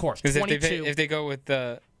 Absolutely. No, of course. Because if they go with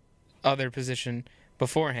the other position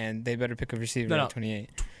beforehand, they better pick a receiver at 28.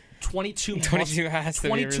 22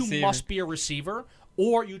 must be a receiver,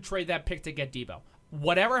 or you trade that pick to get Deebo.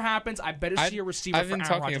 Whatever happens, I better see a receiver. I've been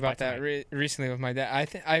talking about that recently with my dad.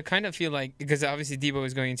 I kind of feel like, because obviously Deebo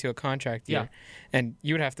is going into a contract year, and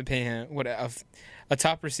you would have to pay him a a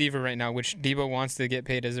top receiver right now, which Debo wants to get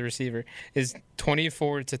paid as a receiver, is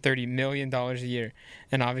 $24 to $30 million a year,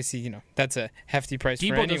 and obviously, that's a hefty price for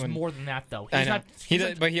anyone. Debo does more than that, though. I know.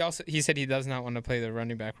 But he said he does not want to play the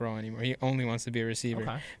running back role anymore. He only wants to be a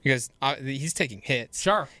receiver because he's taking hits.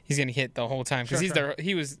 Sure, he's getting hit the whole time because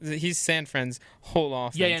he's San Fran's whole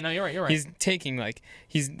offense. Yeah, no, you're right. He's taking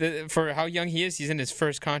for how young he is. He's in his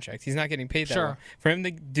first contract. He's not getting paid that well. For him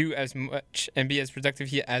to do as much and be as productive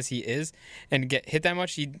as he is and get hit that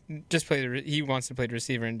much, he wants to play the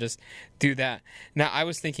receiver and just do that. Now, I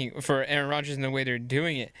was thinking for Aaron Rodgers and the way they're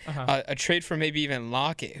doing it, a trade for maybe even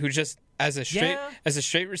Lockett, who just as a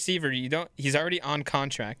straight receiver, he's already on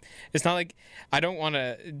contract. It's not like I don't want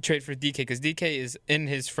to trade for DK because DK is in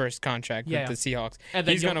his first contract with the Seahawks. And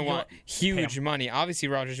he's going to want huge money. Obviously,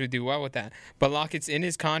 Rodgers would do well with that. But Lockett's in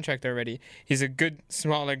his contract already. He's a good,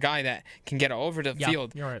 smaller guy that can get all over the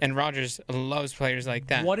field. Right. And Rodgers loves players like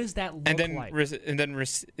that. What does that look like?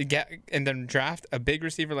 And then draft a big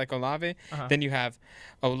receiver like Olave. Then you have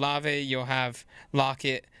Olave, you'll have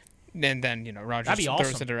Lockett. And then, Rodgers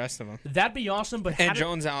throws to the rest of them. That'd be awesome. But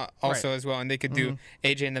Jones out also as well. And they could do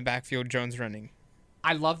AJ in the backfield, Jones running.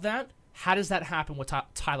 I love that. How does that happen with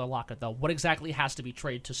Tyler Lockett, though? What exactly has to be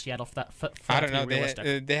traded to Seattle for that I don't know.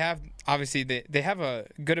 They have, obviously, they have a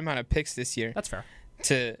good amount of picks this year. That's fair.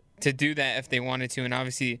 To do that if they wanted to, and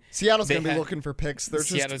obviously Seattle's going to be looking for picks. They're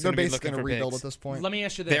basically going to rebuild at this point. Let me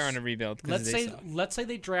ask you this: they're on a rebuild. Let's say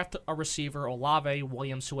they draft a receiver, Olave,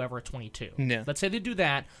 Williams, whoever at 22. Yeah. Let's say they do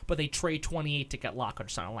that, but they trade 28 to get Lockett or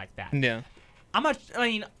something like that. Yeah. I would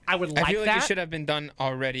like that. I feel like it should have been done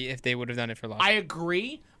already if they would have done it for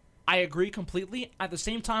Lockett. I agree completely. At the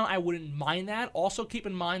same time, I wouldn't mind that. Also, keep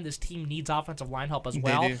in mind this team needs offensive line help as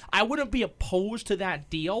well. I wouldn't be opposed to that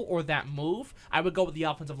deal or that move. I would go with the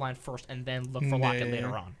offensive line first and then look for Lockett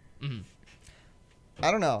later on.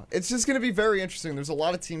 I don't know. It's just going to be very interesting. There's a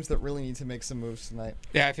lot of teams that really need to make some moves tonight.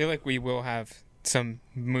 Yeah, I feel like we will have some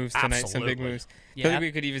moves tonight, some big moves. I feel like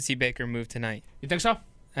we could even see Baker move tonight. You think so?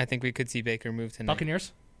 I think we could see Baker move tonight.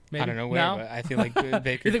 Buccaneers? Maybe? I don't know where, but I feel like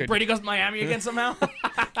Baker You think Brady goes to Miami again somehow?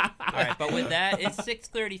 All right, but with that, it's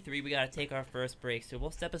 6:33. We got to take our first break, so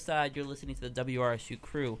we'll step aside. You're listening to the WRSU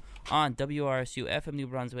crew on WRSU FM New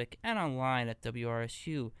Brunswick and online at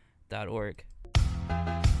WRSU.org.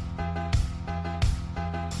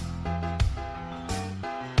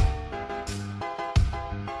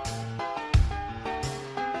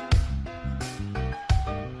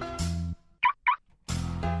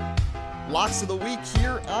 Locks of the week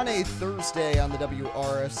here on a Thursday on the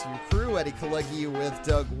WRSU crew. Eddie Kalegi with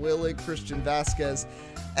Doug Willig, Christian Vazquez,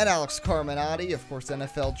 and Alex Carmenaty. Of course,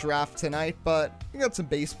 NFL draft tonight, but you got some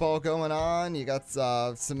baseball going on. You got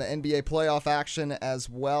some NBA playoff action as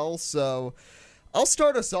well. So I'll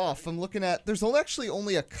start us off. I'm looking at, there's actually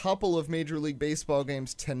only a couple of Major League Baseball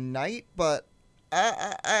games tonight, but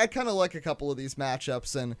I kind of like a couple of these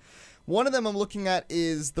matchups, and one of them I'm looking at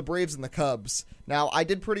is the Braves and the Cubs. Now, I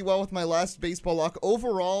did pretty well with my last baseball lock.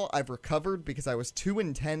 Overall, I've recovered because I was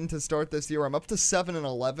 2-10 to start this year. I'm up to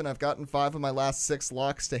 7-11. I've gotten 5 of my last 6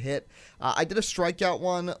 locks to hit. I did a strikeout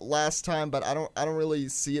one last time, but I don't really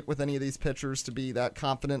see it with any of these pitchers to be that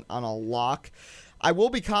confident on a lock. I will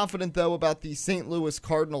be confident, though, about the St. Louis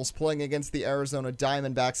Cardinals playing against the Arizona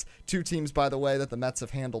Diamondbacks. 2 teams, by the way, that the Mets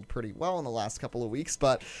have handled pretty well in the last couple of weeks,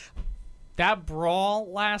 but that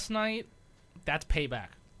brawl last night, that's payback.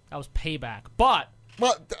 That was payback. But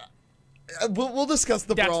we'll discuss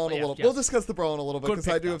the brawl in a little. Yes. We'll discuss the brawl in a little bit because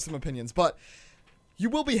I do have some opinions. But you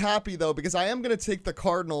will be happy though because I am going to take the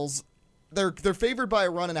Cardinals. They're favored by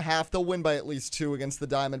 1.5. They'll win by at least 2 against the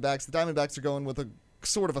Diamondbacks. The Diamondbacks are going with a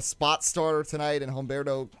sort of a spot starter tonight in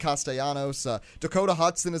Humberto Castellanos. Dakota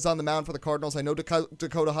Hudson is on the mound for the Cardinals. I know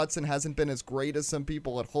Dakota Hudson hasn't been as great as some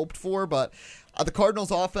people had hoped for, but the Cardinals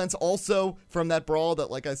offense also from that brawl that,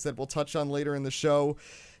 like I said, we'll touch on later in the show,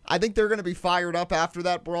 I think they're going to be fired up after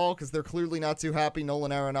that brawl because they're clearly not too happy. Nolan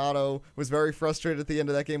Arenado was very frustrated at the end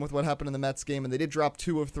of that game with what happened in the Mets game, and they did drop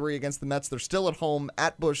 2 of 3 against the Mets. They're still at home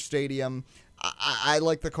at Busch Stadium. I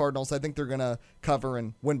like the Cardinals. I think they're going to cover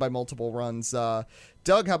and win by multiple runs.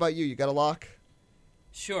 Doug, how about you? You got a lock?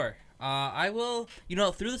 Sure. I will.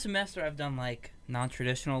 Through the semester, I've done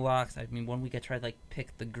non-traditional locks. I mean, 1 week I tried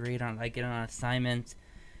pick the grade on, get on assignment,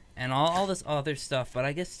 and all this other stuff. But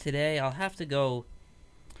I guess today I'll have to go.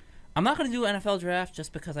 I'm not going to do NFL draft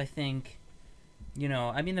just because I think,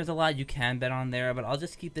 there's a lot you can bet on there, but I'll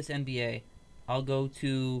just keep this NBA. I'll go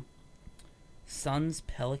to Suns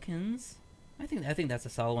Pelicans. I think that's a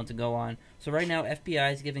solid one to go on. So right now,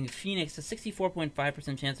 FBI is giving Phoenix a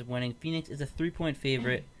 64.5% chance of winning. Phoenix is a 3-point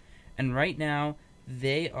favorite, and right now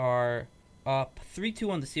they are up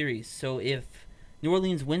 3-2 on the series. So if New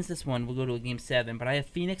Orleans wins this one, we'll go to a Game 7. But I have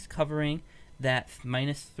Phoenix covering that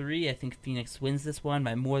 -3. I think Phoenix wins this one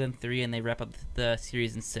by more than 3, and they wrap up the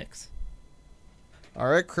series in 6. All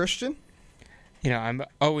right, Christian? I'm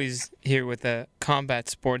always here with a combat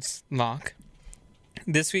sports lock.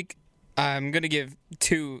 This week, I'm going to give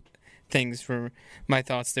 2 things for my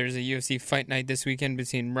thoughts. There's a UFC fight night this weekend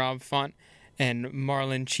between Rob Font and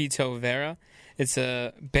Marlon Chito Vera. It's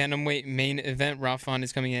a bantamweight main event. Rob Font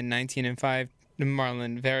is coming in 19-5.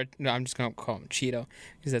 Marlon Vera, no, I'm just going to call him Cheeto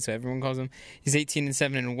because that's what everyone calls him. He's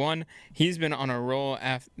 18-7-1. He's been on a roll.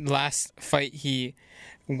 Last fight, he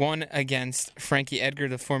won against Frankie Edgar,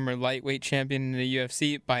 the former lightweight champion in the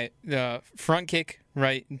UFC, by the front kick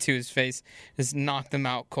right into his face. Just knocked him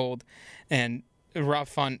out cold. And Rob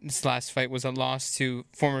Font's last fight was a loss to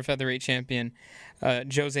former featherweight champion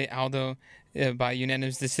Jose Aldo by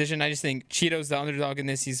unanimous decision. I just think Cheeto's the underdog in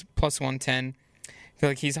this. He's +110. I feel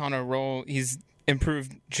like he's on a roll. He's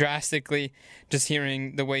improved drastically just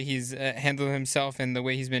hearing the way he's handled himself and the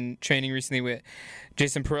way he's been training recently with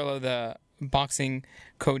Jason Perillo, the boxing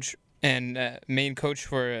coach and main coach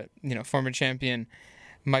for former champion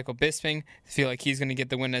Michael Bisping. I feel like he's going to get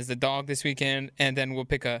the win as the dog this weekend, and then we'll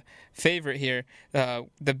pick a favorite here.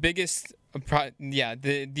 The biggest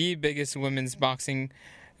women's boxing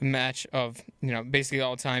match of basically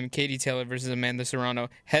all time, Katie Taylor versus Amanda Serrano,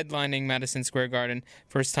 headlining Madison Square Garden.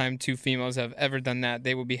 First time 2 females have ever done that.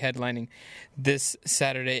 They will be headlining this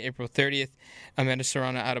Saturday, April 30th. Amanda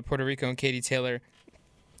Serrano out of Puerto Rico and Katie Taylor,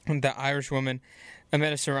 the Irish woman.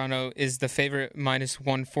 Amanda Serrano is the favorite,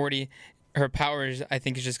 -140. Her powers, I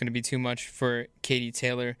think, is just going to be too much for Katie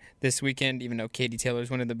Taylor this weekend, even though Katie Taylor is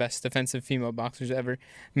one of the best defensive female boxers ever.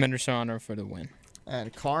 Amanda Serrano for the win.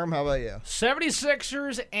 And Carm, how about you?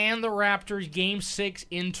 76ers and the Raptors, Game 6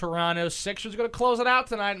 in Toronto. Sixers going to close it out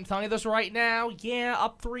tonight. I'm telling you this right now. Yeah,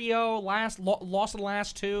 up 3-0, lost the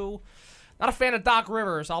last 2. Not a fan of Doc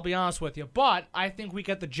Rivers, I'll be honest with you. But I think we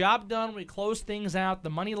get the job done. We close things out. The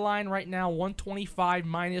money line right now, 125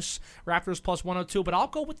 minus Raptors +102. But I'll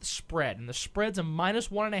go with the spread. And the spread's a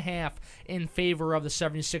 -1.5 in favor of the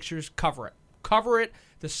 76ers. Cover it. Cover it.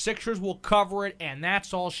 The Sixers will cover it, and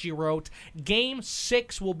that's all she wrote. Game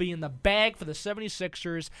 6 will be in the bag for the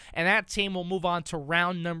 76ers, and that team will move on to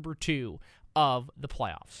round number 2 of the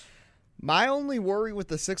playoffs. My only worry with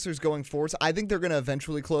the Sixers going forward, I think they're going to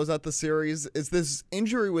eventually close out the series, is this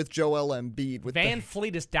injury with Joel Embiid. Van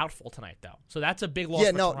Fleet is doubtful tonight, though, so that's a big loss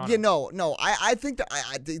for Toronto. No. I think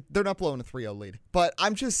that they're not blowing a 3-0 lead. But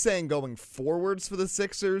I'm just saying going forwards for the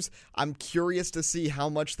Sixers, I'm curious to see how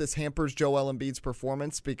much this hampers Joel Embiid's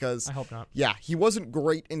performance because I hope not. Yeah, he wasn't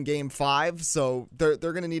great in Game 5, so they're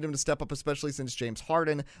going to need him to step up, especially since James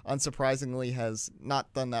Harden, unsurprisingly, has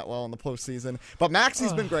not done that well in the postseason. But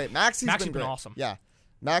Maxi's been great. Maxi's been awesome. Yeah.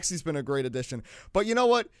 Maxi's been a great addition. But you know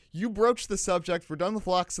what? You broached the subject. We're done with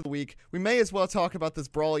locks of the week. We may as well talk about this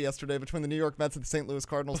brawl yesterday between the New York Mets and the St. Louis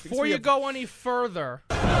Cardinals. Before you go any further,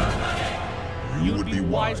 you would be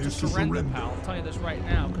wise to surrender, pal. I'll tell you this right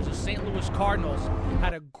now, because the St. Louis Cardinals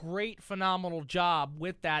had a great, phenomenal job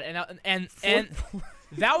with that, and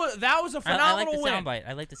that was a phenomenal win.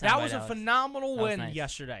 I like the soundbite. That was a phenomenal win nice.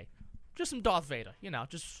 Yesterday. Just some Darth Vader,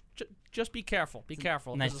 just be careful. Be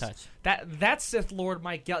careful. Nice touch. That Sith Lord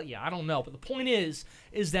might get you. I don't know, but the point is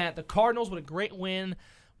that the Cardinals with a great win.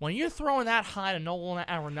 When you're throwing that high to Nolan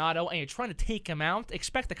Arenado and you're trying to take him out,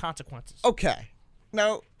 expect the consequences. Okay,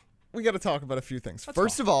 now we got to talk about a few things.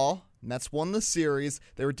 First of all, Mets won the series.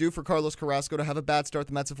 They were due for Carlos Carrasco to have a bad start.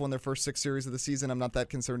 The Mets have won their first 6 series of the season. I'm not that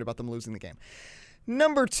concerned about them losing the game.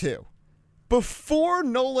 Number 2. Before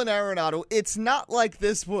Nolan Arenado, it's not like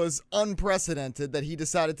this was unprecedented that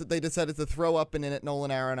they decided to throw up and in at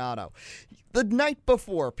Nolan Arenado. The night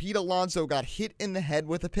before, Pete Alonso got hit in the head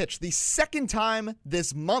with a pitch. The second time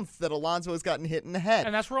this month that Alonso has gotten hit in the head.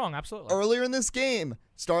 And that's wrong, absolutely. Earlier in this game,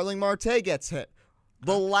 Starling Marte gets hit.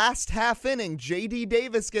 The last half inning, J.D.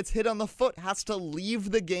 Davis gets hit on the foot, has to leave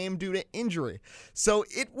the game due to injury. So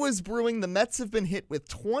it was brewing. The Mets have been hit with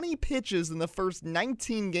 20 pitches in the first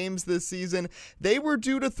 19 games this season. They were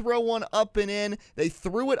due to throw one up and in. They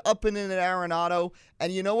threw it up and in at Arenado.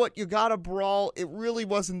 And you know what? You got a brawl. It really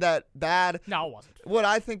wasn't that bad. No, it wasn't. What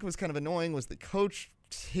I think was kind of annoying was the coach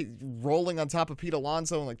rolling on top of Pete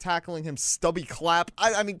Alonso and tackling him stubby clap.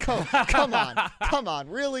 I mean, come on,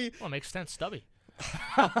 really? Well, it makes sense, stubby.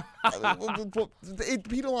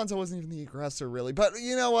 Pete Alonso wasn't even the aggressor, really. But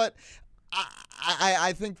you know what?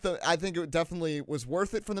 I think it definitely was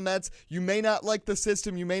worth it for the Mets. You may not like the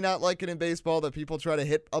system. You may not like it in baseball that people try to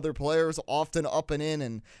hit other players often up and in.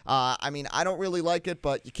 And I don't really like it,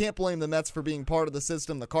 but you can't blame the Mets for being part of the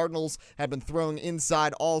system. The Cardinals had been throwing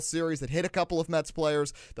inside all series. That hit a couple of Mets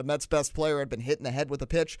players. The Mets' best player had been hit in the head with a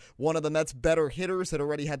pitch. One of the Mets' better hitters had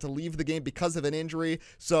already had to leave the game because of an injury.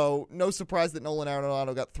 So no surprise that Nolan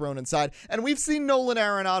Arenado got thrown inside. And we've seen Nolan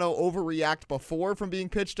Arenado overreact before from being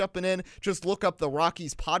pitched up and in. Just look up the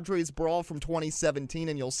Rockies-Padres brawl from 2017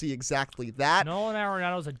 and you'll see exactly that. Nolan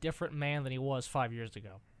Arenado is a different man than he was 5 years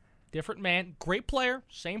ago. Different man, great player,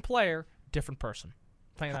 same player, different person.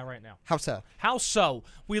 I'm telling you that right now. How so? How so?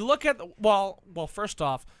 We look at, well, first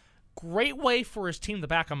off, great way for his team to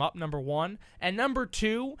back him up, number one. And number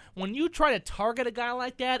two, when you try to target a guy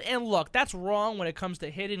like that, and look, that's wrong when it comes to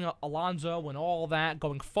hitting Alonso and all that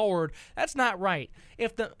going forward. That's not right.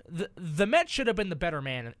 If the Mets should have been the better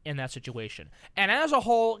man in that situation. And as a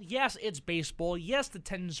whole, yes, it's baseball. Yes, the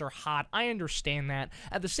tensions are hot. I understand that.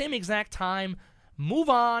 At the same exact time, move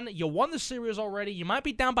on. You won the series already. You might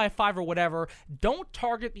be down by 5 or whatever. Don't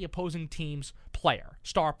target the opposing team's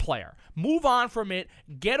star player. Move on from it.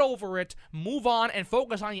 Get over it. Move on and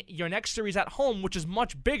focus on your next series at home, which is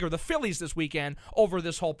much bigger, the Phillies this weekend, over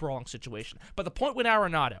this whole brawling situation. But the point with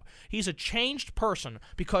Arenado, he's a changed person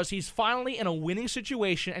because he's finally in a winning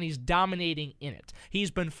situation and he's dominating in it. He's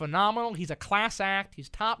been phenomenal. He's a class act. He's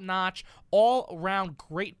top-notch, all-around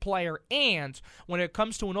great player. And when it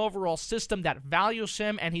comes to an overall system that values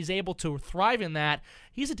him and he's able to thrive in that,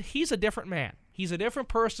 he's a different man. He's a different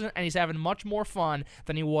person, and he's having much more fun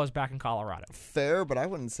than he was back in Colorado. Fair, but I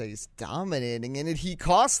wouldn't say he's dominating in it. He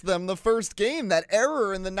cost them the first game. That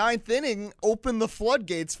error in the 9th inning opened the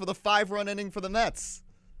floodgates for the 5-run inning for the Mets.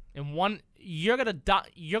 In one, you're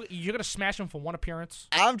gonna smash him for one appearance.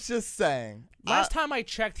 I'm just saying. Last time I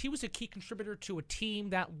checked, he was a key contributor to a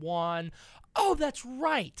team that won. Oh, that's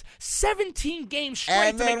right, 17 games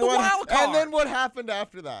straight to make the wild card. And then what happened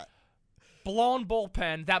after that? Blown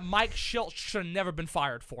bullpen that Mike Schilt should have never been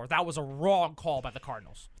fired for. That was a wrong call by the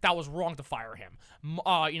Cardinals. That was wrong to fire him.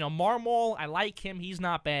 Marmol, I like him. He's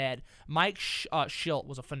not bad. Mike Schilt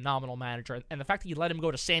was a phenomenal manager, and the fact that you let him go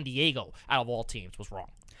to San Diego out of all teams was wrong.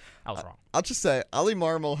 That was wrong. I'll just say, Oli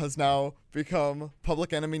Marmol has now become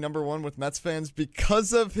public enemy number one with Mets fans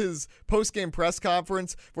because of his post-game press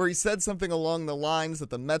conference where he said something along the lines that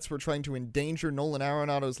the Mets were trying to endanger Nolan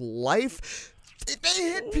Arenado's life. They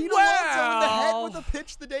hit Pete Alonso in the head with a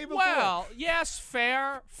pitch the day before. Well, yes,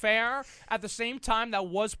 fair. At the same time, that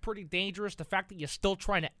was pretty dangerous. The fact that you're still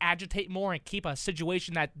trying to agitate more and keep a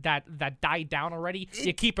situation that died down already,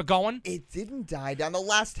 you keep it going. It didn't die down. The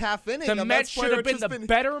last half inning, the Mets should have been the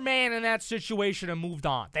better man in that situation and moved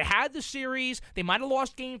on. They had the series. They might have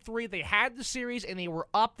lost Game 3. They had the series, and they were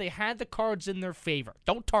up. They had the cards in their favor.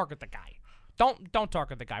 Don't target the guy. Don't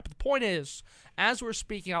target the guy. But the point is, as we're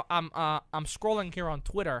speaking, I'm scrolling here on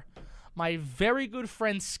Twitter. My very good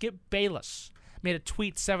friend Skip Bayless made a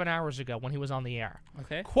tweet 7 hours ago when he was on the air.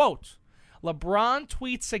 Okay. Quote, LeBron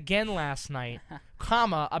tweets again last night,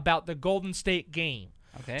 about the Golden State game.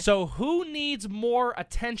 Okay. So who needs more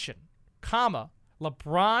attention,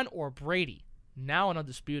 LeBron or Brady? Now an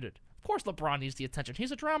undisputed. Of course LeBron needs the attention.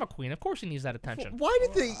 He's a drama queen. Of course he needs that attention. Why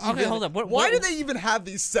did they even, hold up. Why did they even have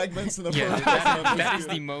these segments in the first place? That is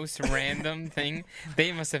the most random thing.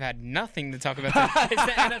 They must have had nothing to talk about. It's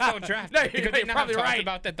the NFL draft. No, Could they not have talked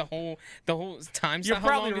about that the whole time? You're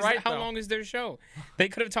probably right. How long is their show? They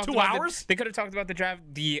could have talked 2 about hours. They could have talked about the draft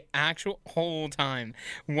the actual whole time.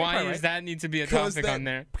 Why does that need to be a topic on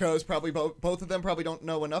there? Because probably both of them probably don't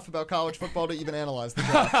know enough about college football to even analyze the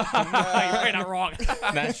draft. You're not wrong.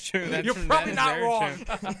 That's true. You're probably not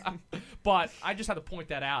wrong. But I just had to point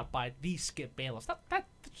that out by the Skip Bayless.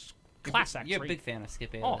 That's class act. You're a big fan of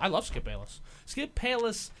Skip Bayless. Oh, I love Skip Bayless. Skip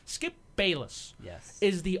Bayless Yes.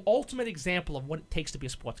 is the ultimate example of what it takes to be a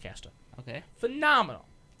sportscaster. Okay. Phenomenal.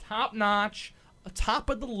 Top notch. Top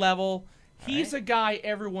of the level. He's right. a guy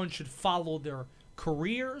everyone should follow their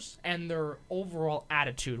careers and their overall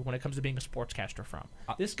attitude when it comes to being a sportscaster from.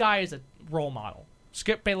 This guy is a role model.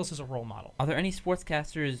 Skip Bayless is a role model. Are there any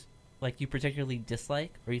sportscasters like you particularly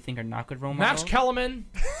dislike or you think are not good role models? Max Kellerman.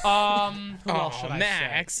 Who else should I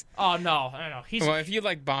Max. say? Oh, no. Well, if you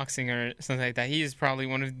like boxing or something like that, he is probably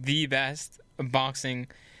one of the best boxing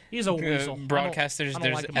He's a weasel. broadcasters I don't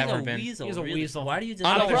there's like him. ever He's a been. weasel. He's a really. weasel. Why do you just?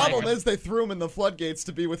 I The don't like problem him. is they threw him in the floodgates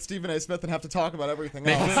to be with Stephen A. Smith and have to talk about everything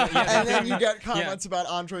They else. threw- yeah, And then you get comments about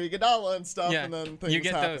Andre Iguodala and stuff, Yeah, and then things you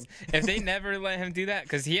get happen. those. If they never let him do that,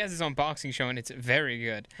 because he has his own boxing show and it's very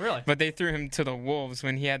good. Really? But they threw him to the wolves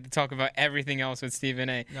when he had to talk about everything else with Stephen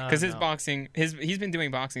A. No, Because his no. boxing, he's been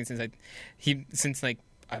doing boxing since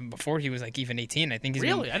before he was like even 18. I think he's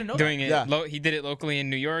Really? been I didn't know doing that. it. Yeah. He did it locally in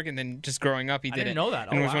New York, and then just growing up, he I did didn't it. know that.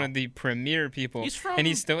 And Oh, was one wow. of the premier people. He's from and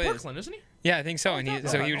he still Brooklyn, is. isn't he? Yeah, I think so. And that.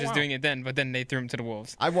 so he Oh, was just wow. doing it then, but then they threw him to the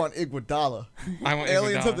wolves. I want Iguodala. I want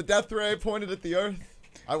Aliens Iguodala. of the death ray pointed at the earth.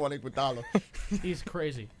 I want Iguodala. He's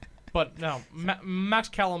crazy. But no, Max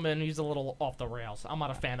Kellerman, he's a little off the rails. I'm not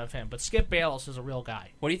a fan of him. But Skip Bayless is a real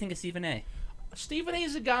guy. What do you think of Stephen A? Stephen A.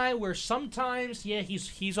 is a guy where sometimes,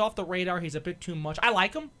 he's off the radar. He's a bit too much. I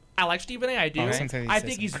like him. I like Stephen A. I do. Oh, sometimes he I says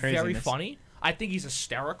think some he's very craziness. funny. I think he's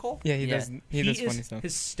hysterical. Yeah, he Yeah. does. He does funny is stuff.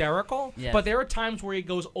 hysterical, Yeah. but there are times where he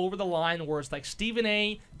goes over the line where it's like, Stephen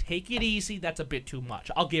A., take it easy, that's a bit too much.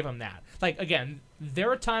 I'll give him that. Like, again, there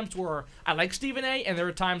are times where I like Stephen A., and there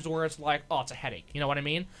are times where it's like, oh, it's a headache. You know what I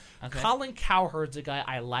mean? Okay. Colin Cowherd's a guy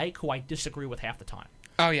I like, who I disagree with half the time.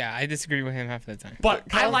 Oh yeah, I disagree with him half the time. But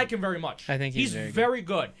I like him very much. I think he's very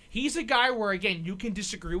good. He's a guy where, again, you can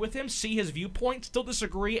disagree with him, see his viewpoint, still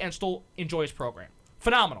disagree, and still enjoy his program.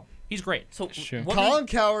 Phenomenal. He's great. So Sure. what Colin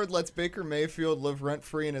Cowherd lets Baker Mayfield live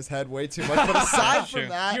rent-free in his head way too much. But aside That's from true.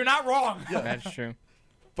 that, You're not wrong. That's true.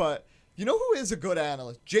 but you know who is a good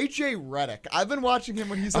analyst? JJ Redick. I've been watching him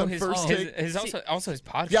when he's on First Take. his also his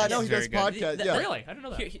podcast. Yeah, I know is he does very good. podcasts. Yeah. Really? I didn't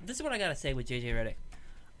know that. This is what I gotta say with JJ Redick.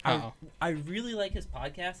 Uh-oh. I really like his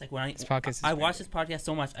podcast. Like when His podcast is I great. watch his podcast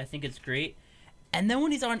so much, I think it's great. And then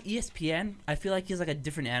when he's on ESPN, I feel like he's like a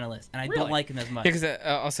different analyst, and I Really? don't like him as much. Because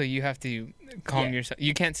also you have to calm Yeah. yourself.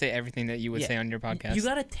 You can't say everything that you would Yeah. say on your podcast. You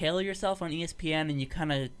gotta tailor yourself on ESPN, and you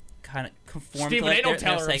kind of conform Stephen to like A. don't their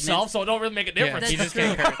tell segments. himself, so it don't really make a yeah, difference. he That's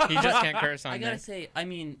just can't curse. He just can't curse on I gotta there. say, I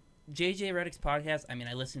mean, JJ Redick's podcast. I mean,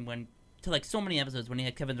 I listened to like so many episodes when he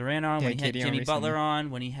had Kevin Durant on, Yeah, when he had KD on Jimmy recently. Butler on,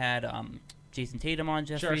 when he had Jason Tatum on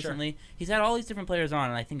just Sure. recently. He's had all these different players on,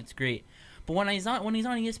 and I think it's great. But when he's on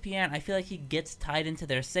ESPN, I feel like he gets tied into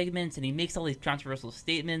their segments, and he makes all these controversial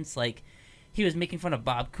statements. Like he was making fun of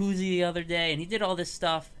Bob Cousy the other day, and he did all this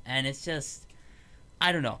stuff, and it's just,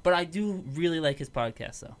 I don't know. But I do really like his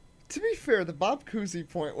podcast, though. To be fair, the Bob Cousy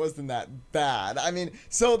point wasn't that bad. I mean,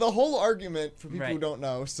 so the whole argument, for people who Right. don't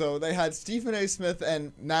know, so they had Stephen A. Smith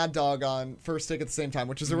and Mad Dog on First Take at the same time,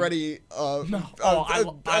 which is already I an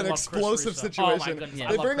love Chris explosive Russo. situation. Oh, my goodness, Yeah.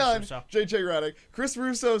 I They love bring Chris on Russo. JJ Redick. Chris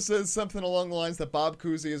Russo says something along the lines that Bob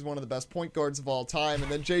Cousy is one of the best point guards of all time, and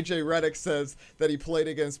then JJ Redick says that he played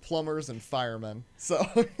against plumbers and firemen. So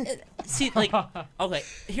See, like, okay,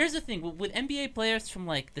 here's the thing. With NBA players from,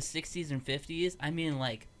 like, the 60s and 50s, I mean,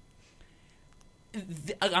 like,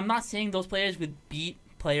 I'm not saying those players would beat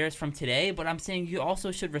players from today, but I'm saying you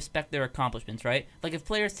also should respect their accomplishments, right? Like, if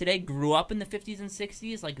players today grew up in the 50s and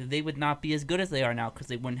 60s, like, they would not be as good as they are now because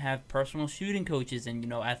they wouldn't have personal shooting coaches and, you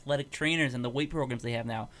know, athletic trainers and the weight programs they have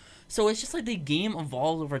now. So it's just like the game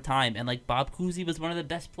evolves over time, and, like, Bob Cousy was one of the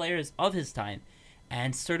best players of his time,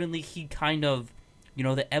 and certainly he kind of, you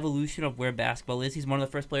know, the evolution of where basketball is. He's one of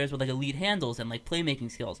the first players with, like, elite handles and, like,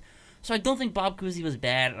 playmaking skills. So I don't think Bob Cousy was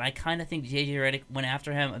bad, and I kind of think JJ Redick went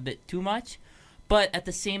after him a bit too much. But at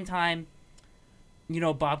the same time, you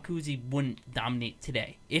know, Bob Cousy wouldn't dominate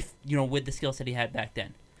today if, you know, with the skill set he had back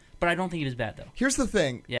then. But I don't think he was bad, though. here's the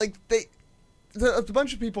thing. Yeah. Like, a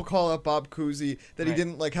bunch of people call out Bob Cousy that he Right.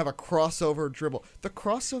 didn't, like, have a crossover dribble. The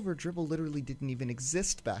crossover dribble literally didn't even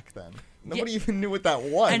exist back then. Nobody even knew what that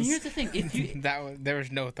was. And here's the thing. If you There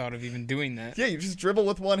was no thought of even doing that. Yeah, you just dribble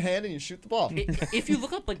with one hand and you shoot the ball. if you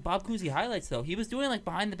look up, like, Bob Cousy highlights, though, he was doing, like,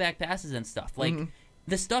 behind-the-back passes and stuff. Like,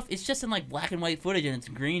 the stuff, it's just in, like, black and white footage, and it's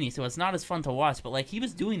grainy, so it's not as fun to watch. But, like, he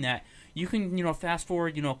was doing that. You can, you know, fast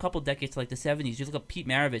forward, you know, a couple decades to, like, the 70s. You look up Pete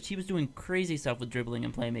Maravich. He was doing crazy stuff with dribbling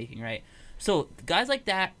and playmaking, right? So guys like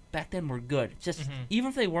that back then were good. Just even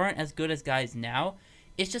if they weren't as good as guys now,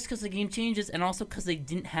 it's just because the game changes, and also because they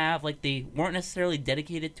didn't have, like, they weren't necessarily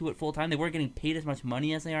dedicated to it full time. They weren't getting paid as much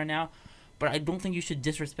money as they are now. But I don't think you should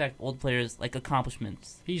disrespect old players' like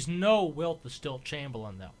accomplishments. He's no Wilt the Still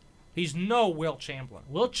Chamberlain, though. He's no Wilt Chamberlain.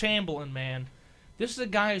 Wilt Chamberlain, man, this is a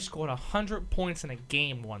guy who scored 100 points in a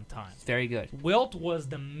game one time. It's very good. Wilt was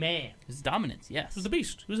the man. His dominance, yes. He was a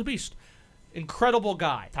beast. He was a beast. Incredible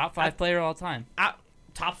guy. Top 5 player all time.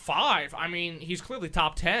 Top 5. I mean, he's clearly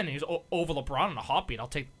top 10. He's over LeBron in a heartbeat.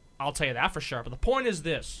 I'll tell you that for sure. But the point is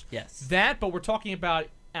this. Yes. But we're talking about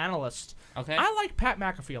analysts. Okay. I like Pat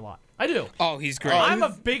McAfee a lot. I do. Oh, he's great. I'm a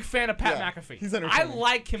big fan of Pat McAfee. He's I entertaining.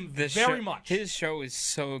 like him very much. His show is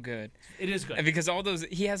so good. It is good. And because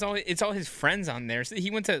it's all his friends on there. So he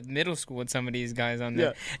went to middle school with some of these guys on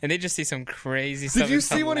there, and they just see some crazy stuff. Did you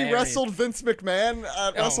see when he hilarious. wrestled Vince McMahon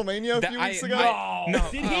at WrestleMania a few weeks ago? No.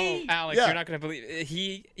 Did he? Alex, Yeah. you're not gonna believe it.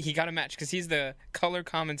 He got a match because he's the color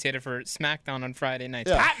commentator for SmackDown on Friday nights.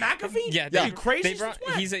 Yeah. Pat McAfee? Yeah, Are you crazy?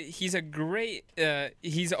 he's a great.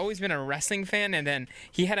 He's always been a wrestling fan, and then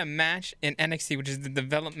he had a match in NXT, which is the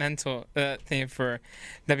developmental thing for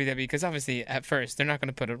WWE. Because obviously, at first, they're not going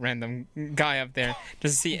to put a random guy up there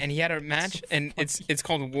just to see. And he had a match, and it's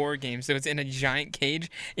called War Games. So it's in a giant cage.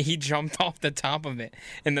 He jumped off the top of it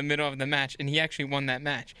in the middle of the match, and he actually won that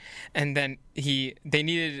match. And then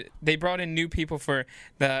they brought in new people for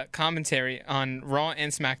the commentary on Raw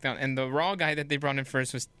and SmackDown, and the Raw guy that they brought in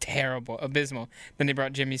first was terrible, abysmal. Then they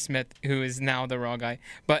brought Jimmy Smith, who is now the Raw guy,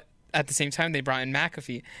 but at the same time they brought in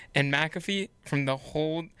McAfee, and McAfee from the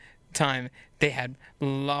whole time they had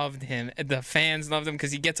loved him. The fans loved him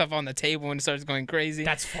because he gets up on the table and starts going crazy.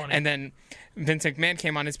 That's funny. And then Vince McMahon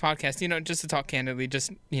came on his podcast, just to talk candidly,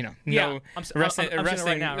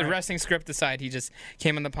 wrestling script aside, he just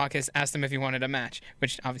came on the podcast, asked him if he wanted a match,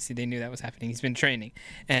 which obviously they knew that was happening. He's been training,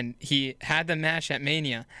 and he had the match at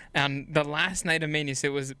Mania. On the last night of Mania, so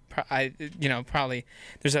it was probably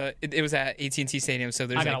it was at AT&T Stadium, so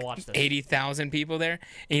there's like 80,000 people there,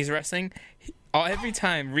 and he's wrestling. Every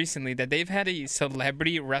time recently that they've had a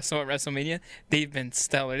celebrity wrestle at WrestleMania, they've been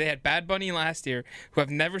stellar. They had Bad Bunny last year, who I've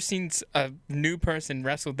never seen a new person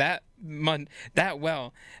wrestle that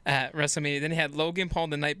well at WrestleMania. Then they had Logan Paul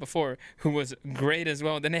the night before, who was great as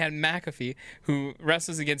well. Then they had McAfee, who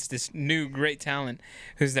wrestles against this new great talent,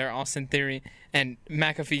 who's there, Austin Theory. And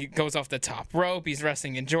McAfee goes off the top rope. He's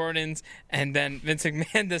wrestling in Jordans, and then Vince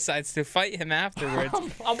McMahon decides to fight him afterwards.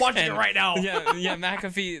 I'm watching it right now. Yeah,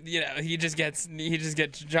 McAfee. He just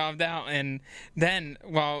gets jobbed out, and then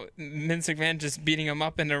while Vince McMahon just beating him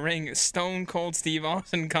up in the ring, Stone Cold Steve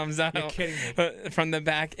Austin comes out from the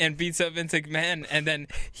back and beats up Vince McMahon, and then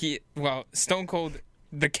Stone Cold.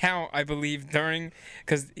 The count, I believe,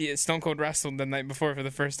 because Stone Cold wrestled the night before for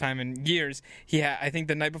the first time in years. I think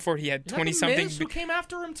the night before he had 20-something. The Miz who came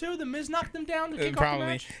after him too? The Miz knocked him down to kick off the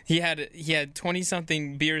match? He had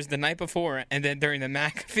 20-something beers the night before, and then during the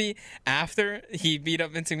McAfee, after he beat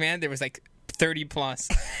up Vince McMahon, there was like 30 plus,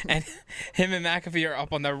 and him and McAfee are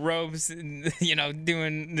up on the ropes,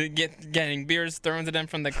 getting beers thrown to them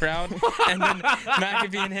from the crowd, and then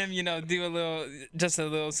McAfee and him, do a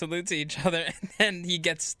little salute to each other, and then he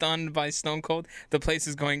gets stunned by Stone Cold. The place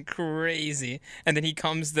is going crazy, and then he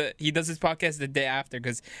does his podcast the day after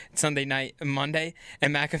because it's Monday,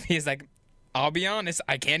 and McAfee is like, I'll be honest,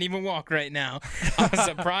 I can't even walk right now. I'm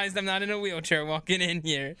surprised I'm not in a wheelchair walking in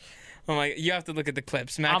here. I'm like, you have to look at the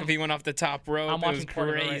clips. McAfee went off the top rope. It was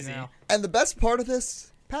crazy. Right, and the best part of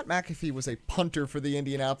this, Pat McAfee was a punter for the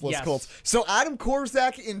Indianapolis Colts. So Adam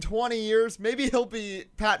Korzak in 20 years, maybe he'll be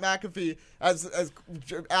Pat McAfee as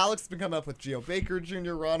Alex has been coming up with Geo Baker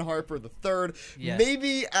Jr., Ron Harper III. Yes.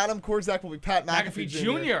 Maybe Adam Korzak will be Pat McAfee Jr.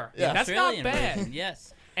 Yeah. That's Australian not bad. version,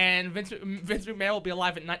 yes. And Vince McMahon will be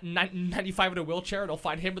alive at 95 in a wheelchair, and they'll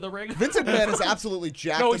find him in the ring. Vince McMahon is absolutely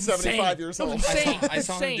jacked at 75 years old. I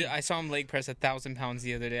saw him leg press 1,000 pounds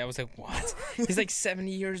the other day. I was like, what? He's like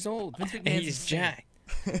 70 years old, and he's jacked.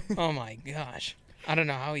 Oh my gosh. I don't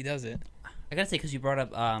know how he does it. I gotta say, because you brought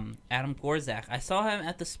up Adam Korzak, I saw him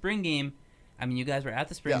at the spring game. I mean, you guys were at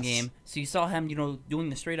the spring game, so you saw him, doing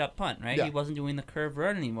the straight up punt, right? Yeah. He wasn't doing the curve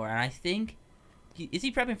run anymore, and I think. Is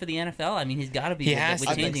he prepping for the NFL? I mean, he's got to be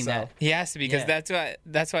with changing that. He has to be, because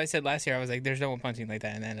that's why I said last year, I was like, there's no one punching like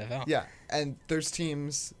that in the NFL. Yeah, and there's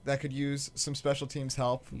teams that could use some special teams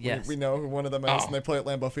help. Yes. We know who one of them is, and they play at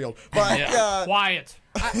Lambeau Field. But Quiet.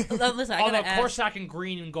 Listen, I gotta ask. Korzak and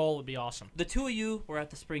green and goal would be awesome. The two of you were at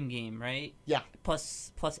the spring game, right? Yeah.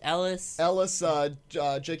 Plus Ellis.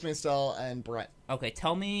 Jake Mansell, and Brett. Okay,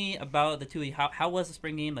 tell me about the two of you. How was the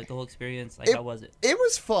spring game? Like, the whole experience? How was it? It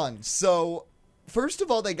was fun. So, first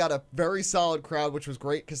of all, they got a very solid crowd, which was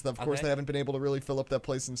great because, of course, they haven't been able to really fill up that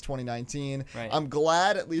place since 2019. Right. I'm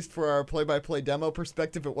glad, at least for our play-by-play demo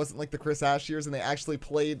perspective, it wasn't like the Chris Ash years, and they actually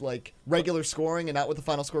played like regular scoring and not with the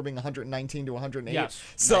final score being 119 to 108. Yes.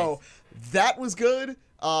 So that was good.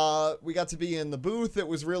 We got to be in the booth. It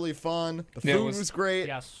was really fun. The food was great.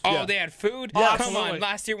 Yes. Oh, they had food? Yeah, come absolutely. on.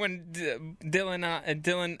 Last year when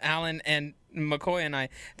Dylan, Allen, and McCoy and I,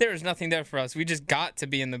 there was nothing there for us. We just got to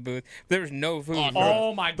be in the booth. There was no food.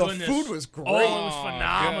 Oh my goodness. The food was great. Oh, it was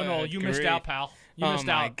phenomenal. Good You missed grief. out, pal. You Oh missed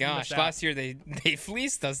my out. gosh! Last year they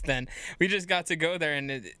fleeced us. Then we just got to go there,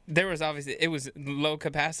 and there was obviously it was low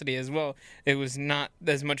capacity as well. It was not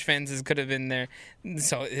as much fans as could have been there,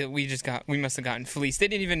 so we must have gotten fleeced. They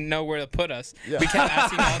didn't even know where to put us. Yeah. We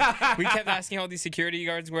kept asking all these security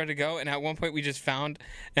guards where to go, and at one point we just found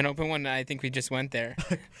an open one, and I think we just went there.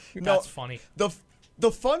 That's funny.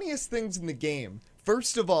 The funniest things in the game.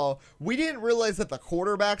 First of all, we didn't realize that the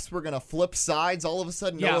quarterbacks were going to flip sides. All of a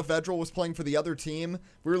sudden, Noah Vedral was playing for the other team.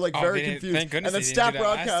 We were like very confused. Thank goodness and the they didn't staff do that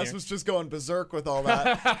last broadcast year. was just going berserk with all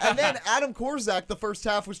that. And then Adam Korzak, the first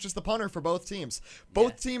half, was just the punter for both teams.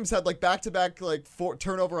 Both teams had like back-to-back like 4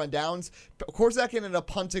 turnover on downs. Korzak ended up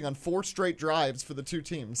punting on 4 straight drives for the 2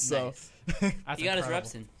 teams. So. Nice. That's He got his incredible.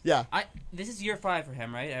 reps in. Yeah. This is year 5 for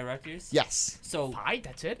him, right? At Rutgers. Yes. So 5,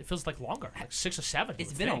 that's it? It feels like longer. Like 6 or 7.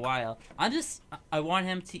 it's been a while. I want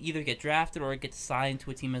him to either get drafted or get signed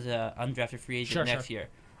to a team as a undrafted free agent next year.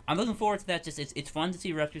 I'm looking forward to that. Just it's fun to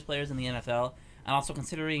see Rutgers players in the NFL, and also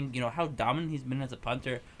considering how dominant he's been as a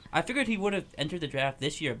punter. I figured he would have entered the draft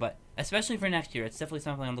this year, but especially for next year, it's definitely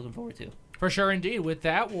something I'm looking forward to. For sure, indeed. With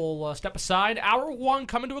that, we'll step aside. Hour 1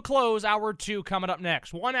 coming to a close. Hour 2 coming up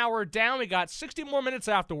next. 1 hour down. We got 60 more minutes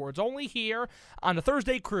afterwards. Only here on the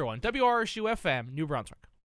Thursday Crew on WRSU FM, New Brunswick.